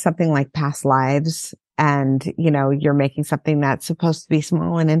can make something like Past Lives and, you're making something that's supposed to be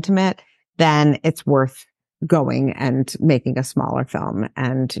small and intimate, then it's worth going and making a smaller film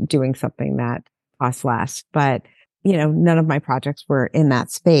and doing something that costs less. But none of my projects were in that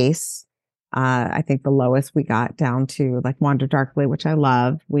space. I think the lowest we got down to like Wander Darkly, which I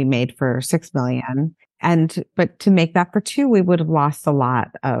love, we made for 6 million. But to make that for 2, we would have lost a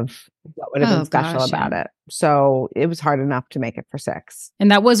lot of what would have been special about it. So it was hard enough to make it for 6.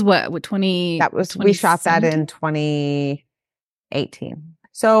 And that was what 20? That was, we shot that in 2018.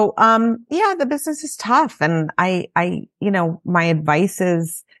 So, the business is tough. And I, my advice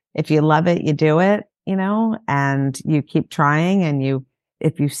is, if you love it, you do it, and you keep trying, and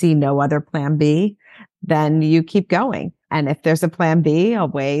if you see no other plan B, then you keep going. And if there's a plan B, a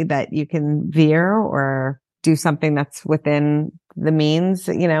way that you can veer or do something that's within the means,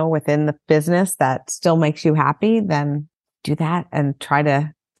 within the business that still makes you happy, then do that and try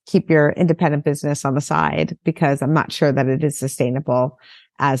to keep your independent business on the side, because I'm not sure that it is sustainable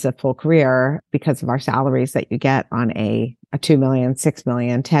as a full career, because of our salaries that you get on a $2 million, $6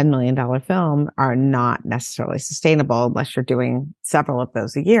 million, $10 million film are not necessarily sustainable unless you're doing several of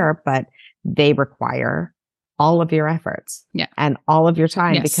those a year, but they require all of your efforts and all of your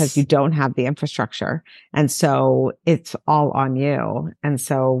time because you don't have the infrastructure. And so it's all on you. And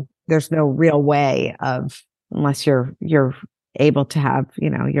so there's no real way of, unless you're able to have,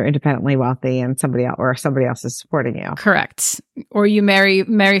 you're independently wealthy and somebody else is supporting you. Correct. Or you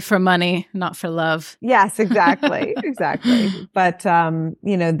marry for money, not for love. Yes, exactly. Exactly. But,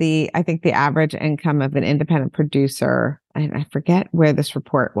 I think the average income of an independent producer, and I forget where this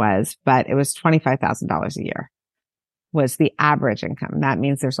report was, but it was $25,000 a year was the average income. That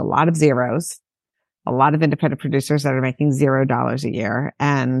means there's a lot of zeros, a lot of independent producers that are making $0 a year.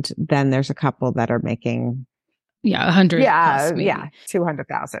 And then there's a couple that are making 100 plus maybe.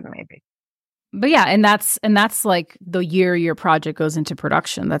 200,000 maybe. But and that's like the year your project goes into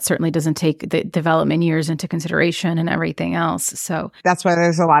production. That certainly doesn't take the development years into consideration and everything else. So that's why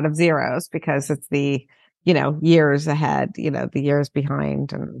there's a lot of zeros, because it's the, years ahead, the years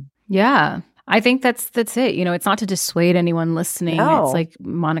behind. And I think that's it. It's not to dissuade anyone listening. No. It's like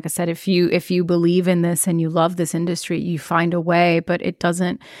Monica said, if you believe in this and you love this industry, you find a way, but it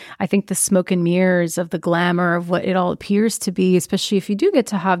doesn't, I think the smoke and mirrors of the glamour of what it all appears to be, especially if you do get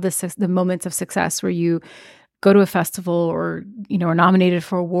to have the moments of success where you go to a festival or, are nominated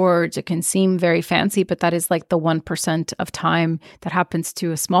for awards, it can seem very fancy, but that is like the 1% of time that happens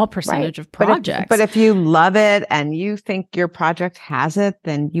to a small percentage of projects. But if you love it and you think your project has it,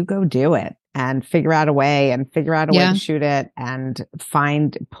 then you go do it. And figure out a way to shoot it and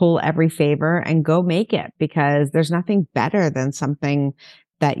pull every favor and go make it, because there's nothing better than something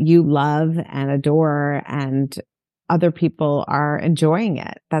that you love and adore and other people are enjoying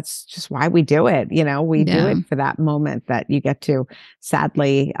it. That's just why we do it. We do it for that moment that you get to.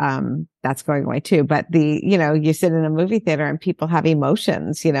 Sadly, that's going away too. But you sit in a movie theater and people have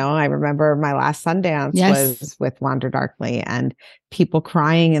emotions. I remember my last Sundance was with Wander Darkly, and people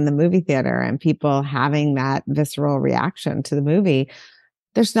crying in the movie theater and people having that visceral reaction to the movie.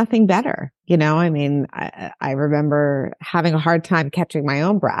 There's nothing better. I remember having a hard time catching my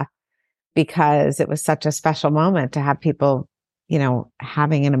own breath, because it was such a special moment to have people,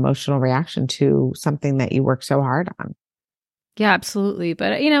 having an emotional reaction to something that you work so hard on. Yeah, absolutely.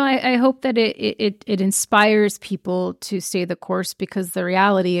 But, I hope that it inspires people to stay the course, because the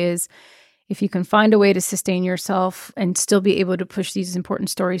reality is, if you can find a way to sustain yourself and still be able to push these important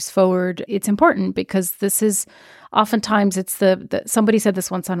stories forward, it's important, because this is oftentimes it's somebody said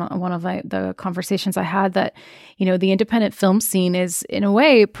this once on one of the conversations I had, that, the independent film scene is in a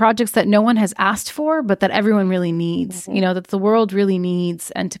way projects that no one has asked for, but that everyone really needs, that the world really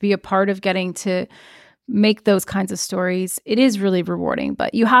needs, and to be a part of getting to make those kinds of stories, it is really rewarding.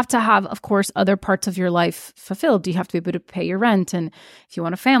 But you have to have, of course, other parts of your life fulfilled. You have to be able to pay your rent, and if you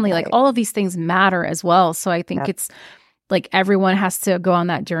want a family, like all of these things matter as well. So I think it's like everyone has to go on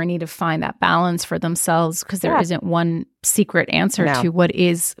that journey to find that balance for themselves, because there isn't one secret answer to what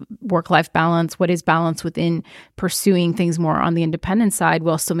is work-life balance, what is balance within pursuing things more on the independent side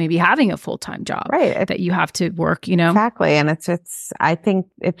while still maybe having a full-time job that you have to work, Exactly. And it's, I think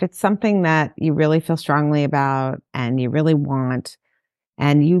if it's something that you really feel strongly about and you really want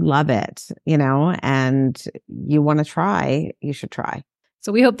and you love it, and you want to try, you should try.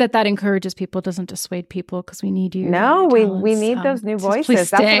 So we hope that encourages people, doesn't dissuade people, because we need you. No, we need those new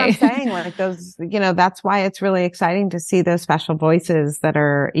voices. That's what I'm saying. Like those, that's why it's really exciting to see those special voices that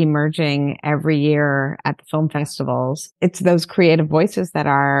are emerging every year at the film festivals. It's those creative voices that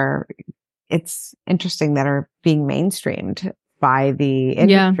it's interesting, that are being mainstreamed by the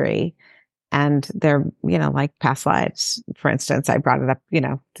industry. And they're, like Past Lives, for instance. I brought it up,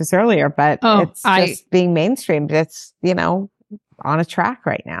 just earlier, but it's just being mainstreamed. It's, on a track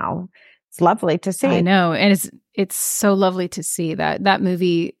right now. It's lovely to see. I know. And it's so lovely to see that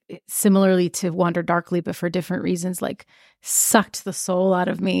movie, similarly to Wander Darkly, but for different reasons, like sucked the soul out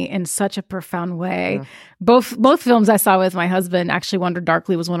of me in such a profound way. Yeah. Both films I saw with my husband, actually Wander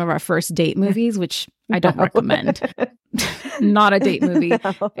Darkly was one of our first date movies, which I don't recommend. Not a date movie.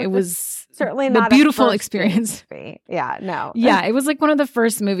 No. It was certainly not a beautiful experience. Yeah, no. Yeah, it was like one of the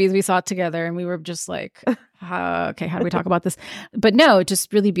first movies we saw together, and we were just like, okay, how do we talk about this? But no,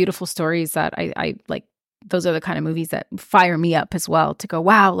 just really beautiful stories that I like those are the kind of movies that fire me up as well to go,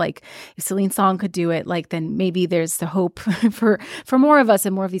 wow, like if Celine Song could do it, like then maybe there's the hope for more of us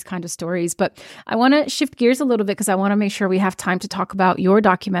and more of these kind of stories. But I want to shift gears a little bit because I want to make sure we have time to talk about your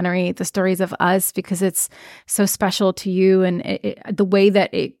documentary, The Stories of Us, because it's so special to you, and the way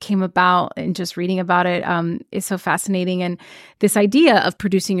that it came about and just reading about it is so fascinating. And this idea of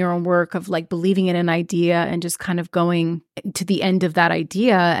producing your own work, of like believing in an idea and just kind of going to the end of that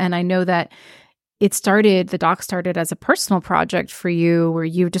idea. And I know that the doc started as a personal project for you where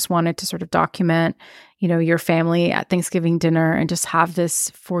you just wanted to sort of document, your family at Thanksgiving dinner and just have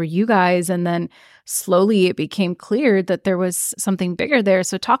this for you guys. And then slowly it became clear that there was something bigger there.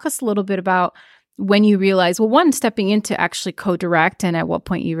 So talk us a little bit about when you realized, well, one, stepping into actually co-direct, and at what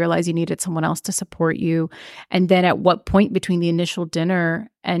point you realized you needed someone else to support you. And then at what point between the initial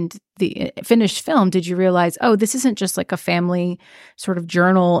dinner and the finished film did you realize, oh, this isn't just like a family sort of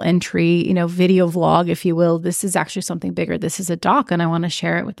journal entry, video vlog, if you will. This is actually something bigger. This is a doc, and I want to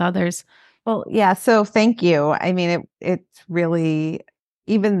share it with others. Well, yeah. So thank you. I mean, it's really,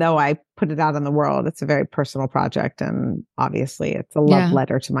 even though I put it out in the world, it's a very personal project, and obviously it's a love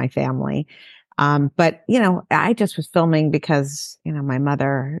letter to my family. But, I just was filming because, my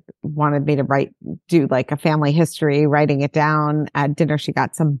mother wanted me to do like a family history, writing it down. At dinner, she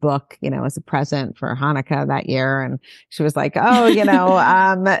got some book, as a present for Hanukkah that year. And she was like, oh,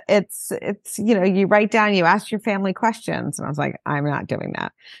 it's, you write down, you ask your family questions. And I was like, I'm not doing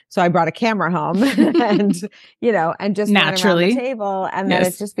that. So I brought a camera home and just naturally went around the table. And then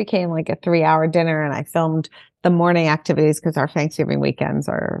it just became like a 3-hour dinner. And I filmed the morning activities because our Thanksgiving weekends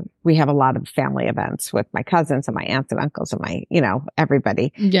we have a lot of family events with my cousins and my aunts and uncles and my,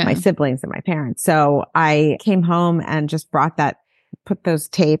 everybody, my siblings and my parents. So I came home and just put those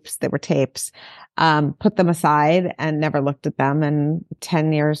tapes, they were tapes, put them aside and never looked at them. And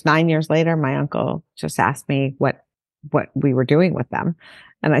 9 years later, my uncle just asked me what we were doing with them.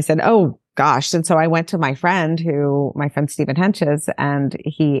 And I said, oh, gosh. And so I went to my friend Stephen Henches, and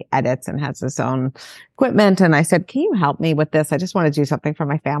he edits and has his own equipment. And I said, can you help me with this? I just want to do something for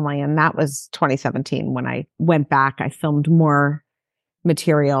my family. And that was 2017 when I went back. I filmed more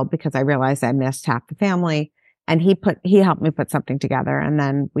material because I realized I missed half the family. And he helped me put something together. And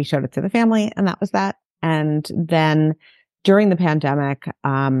then we showed it to the family, and that was that. And then during the pandemic,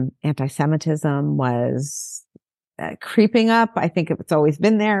 anti-Semitism was creeping up. I think it's always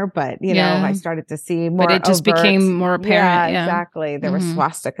been there, but I started to see more. But it just became more apparent. Yeah, exactly. There were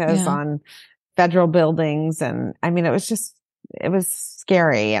swastikas on federal buildings, and I mean, it was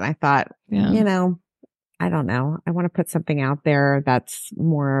scary. And I thought, I don't know. I want to put something out there that's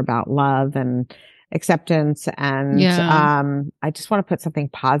more about love and acceptance, and I just want to put something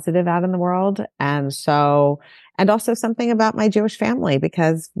positive out in the world. And also something about my Jewish family,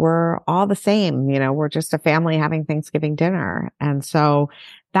 because we're all the same, we're just a family having Thanksgiving dinner. And so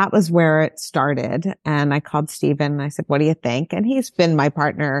that was where it started. And I called Stephen and I said, what do you think? And he's been my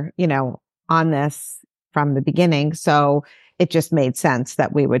partner, on this from the beginning. So it just made sense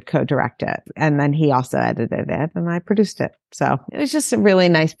that we would co-direct it. And then he also edited it and I produced it. So it was just a really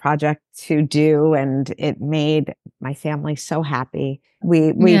nice project to do. And it made my family so happy.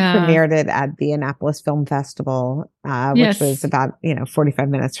 We premiered it at the Annapolis Film Festival, which was about, 45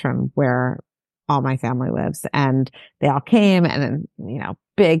 minutes from where all my family lives. And they all came, and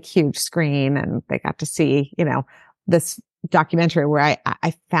big, huge screen, and they got to see, this documentary where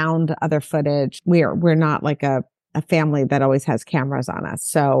I found other footage. We're not like a family that always has cameras on us.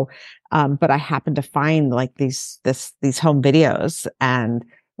 So, but I happened to find like these home videos and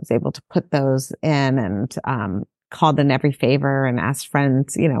was able to put those in, and, called in every favor and asked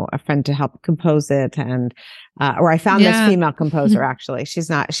friends, a friend to help compose it. And, or I found this female composer, actually.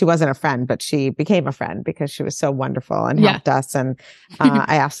 She wasn't a friend, but she became a friend because she was so wonderful and helped us. And,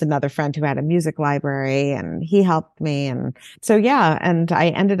 I asked another friend who had a music library, and he helped me. And so, and I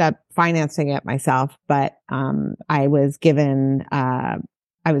ended up financing it myself, but, I was given,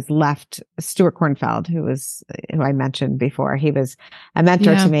 I was left Stuart Kornfeld, who I mentioned before. He was a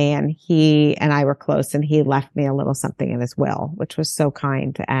mentor to me, and he and I were close, and he left me a little something in his will, which was so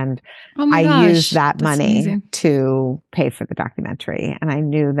kind. And I used that money to pay for the documentary. And I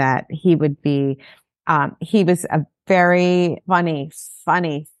knew that he would be, he was a very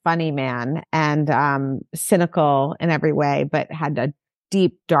funny man, and, cynical in every way, but had a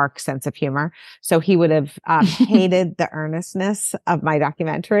deep, dark sense of humor. So he would have hated the earnestness of my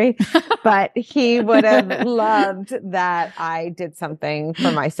documentary, but he would have loved that I did something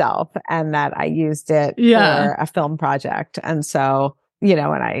for myself and that I used it for a film project. And so,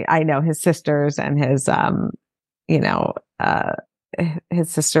 and I know his sisters and his, his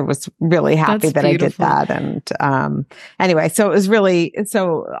sister was really happy That's that beautiful. I did that. And anyway, so it was really,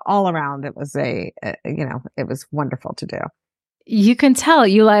 so all around it was it was wonderful to do. You can tell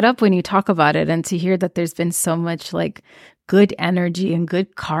you light up when you talk about it, and to hear that there's been so much like good energy and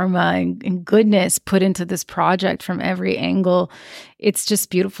good karma and goodness put into this project from every angle. It's just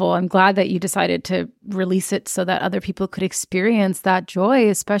beautiful. I'm glad that you decided to release it so that other people could experience that joy,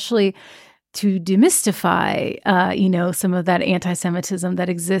 especially to demystify, some of that anti-Semitism that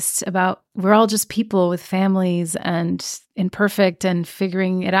exists about we're all just people with families and imperfect and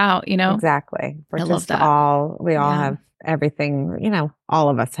figuring it out, Exactly. I love that. We all have everything, all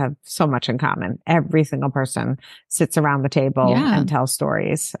of us have so much in common. Every single person sits around the table and tells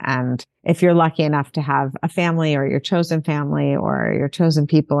stories. And if you're lucky enough to have a family or your chosen family or your chosen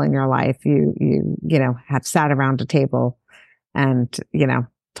people in your life, you have sat around a table and,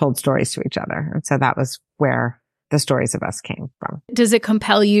 told stories to each other. And so that was where the stories of us came from. Does it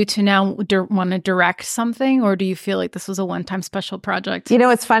compel you to now want to direct something, or do you feel like this was a one-time special project?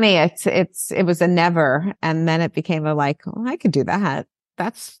 It's funny. It was a never, and then it became a like, oh, I could do that.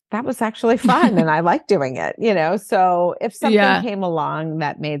 That was actually fun, and I like doing it. So if something came along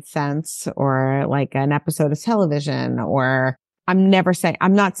that made sense, or like an episode of television, or I'm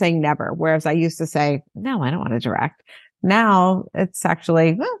not saying never. Whereas I used to say, no, I don't want to direct. Now it's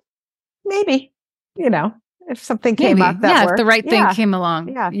actually maybe, if something came up that worked. If the right thing came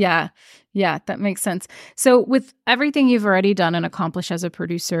along. Yeah, that makes sense. So with everything you've already done and accomplished as a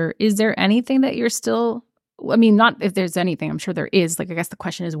producer, is there anything that you're still, not if there's anything, I'm sure there is. Like, I guess the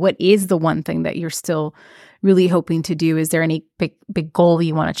question is, what is the one thing that you're still really hoping to do? Is there any big goal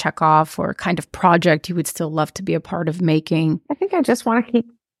you want to check off, or kind of project you would still love to be a part of making? I think I just want to keep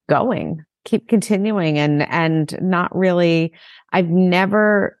going, keep continuing, and not really, I've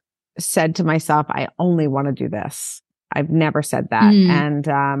never said to myself, I only want to do this. I've never said that. And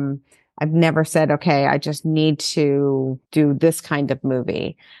I've never said, okay, I just need to do this kind of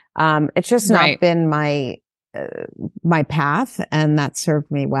movie. It's just not been my path, and that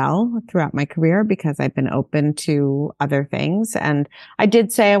served me well throughout my career because I've been open to other things. And I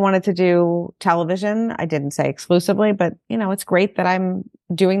did say I wanted to do television. I didn't say exclusively, but it's great that I'm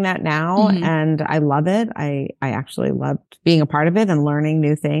doing that now, and I love it. I actually loved being a part of it and learning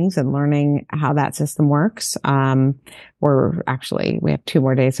new things and learning how that system works. We have 2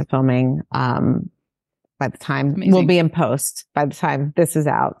 more days of filming. By the time we'll be in post by the time this is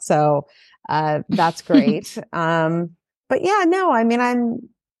out. So that's great. But yeah, no, I'm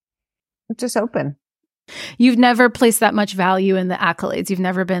just open. You've never placed that much value in the accolades. You've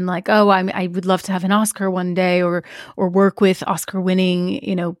never been like, oh, I would love to have an Oscar one day, or work with Oscar-winning,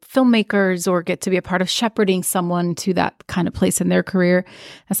 filmmakers, or get to be a part of shepherding someone to that kind of place in their carear.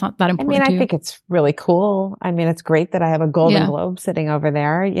 That's not that important to you. I think it's really cool. It's great that I have a Golden Globe sitting over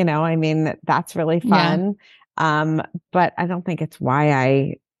there. That's really fun. But I don't think it's why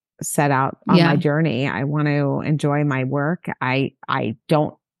I set out on my journey. I want to enjoy my work. I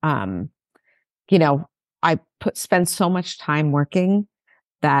don't, spend so much time working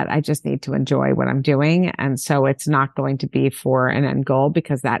that I just need to enjoy what I'm doing. And so it's not going to be for an end goal,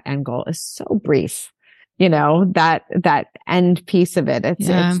 because that end goal is so brief. That end piece of it.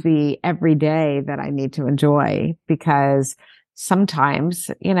 It's the everyday that I need to enjoy, because sometimes,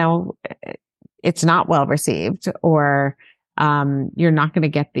 it's not well received, or you're not going to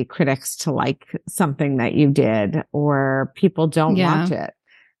get the critics to like something that you did, or people don't watch it.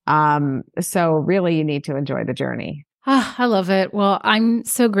 So really you need to enjoy the journey. I love it. Well, I'm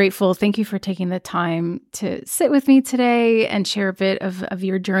so grateful. Thank you for taking the time to sit with me today and share a bit of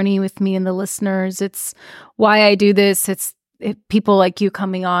your journey with me and the listeners. It's why I do this. It's people like you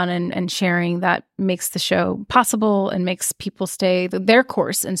coming on and sharing that makes the show possible and makes people stay their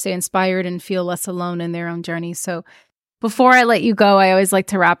course and stay inspired and feel less alone in their own journey. So before I let you go, I always like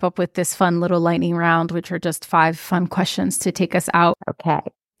to wrap up with this fun little lightning round, which are just 5 fun questions to take us out. Okay.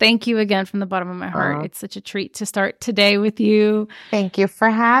 Thank you again from the bottom of my heart. It's such a treat to start today with you. Thank you for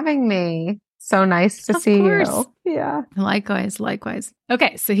having me. So nice to see you. Yeah. Likewise.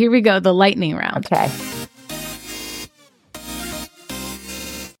 Okay, so here we go, the lightning round. Okay.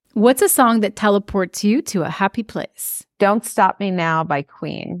 What's a song that teleports you to a happy place? Don't Stop Me Now by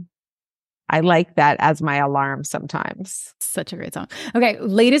Queen. I like that as my alarm sometimes. Such a great song. Okay,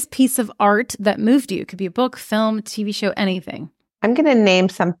 latest piece of art that moved you. It could be a book, film, TV show, anything. I'm going to name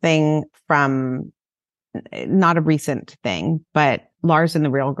something from not a recent thing, but Lars and the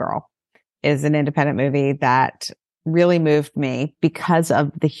Real Girl is an independent movie that really moved me because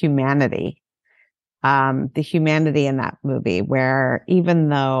of the humanity in that movie, where even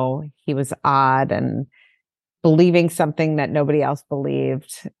though he was odd and believing something that nobody else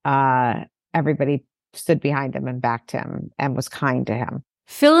believed. Everybody stood behind him and backed him and was kind to him.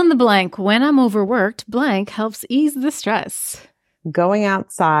 Fill in the blank. When I'm overworked, blank helps ease the stress. Going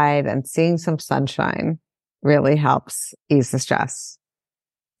outside and seeing some sunshine really helps ease the stress.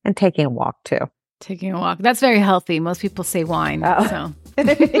 And taking a walk too. Taking a walk. That's very healthy. Most people say wine. Oh. So.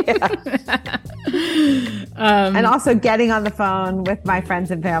 And also getting on the phone with my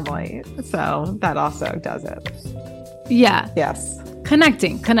friends and family. So that also does it. Yeah. Yes.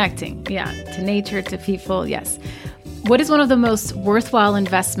 Connecting. Yeah. To nature, to people. Yes. What is one of the most worthwhile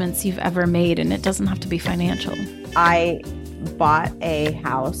investments you've ever made? And it doesn't have to be financial. I bought a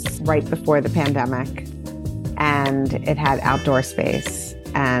house right before the pandemic, and it had outdoor space.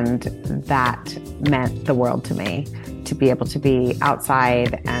 And that meant the world to me, to be able to be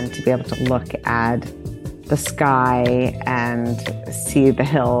outside and to be able to look at the sky and see the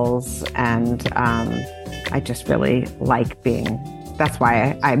hills. And I just really like that's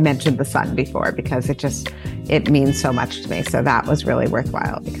why I mentioned the sun before, because it means so much to me. So that was really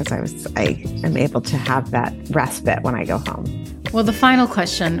worthwhile, because I am able to have that respite when I go home. Well, the final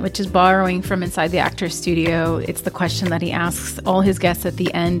question, which is borrowing from Inside the Actor's Studio, it's the question that he asks all his guests at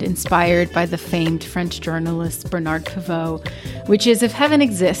the end, inspired by the famed French journalist Bernard Pivot, which is, if heaven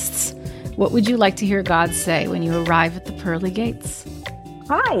exists, what would you like to hear God say when you arrive at the pearly gates?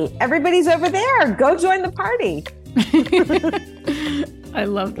 Hi, everybody's over there. Go join the party. I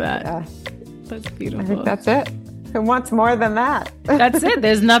love that. Yeah. That's beautiful. I think that's it. Who wants more than that? That's it.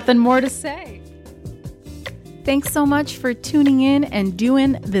 There's nothing more to say. Thanks so much for tuning in and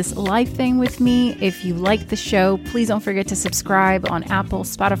doing this live thing with me. If you like the show, please don't forget to subscribe on Apple,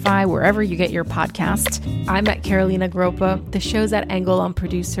 Spotify, wherever you get your podcast. I'm at Carolina Gropa. The show's at Angle on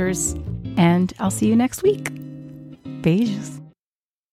Producers. And I'll see you next week. Beijos.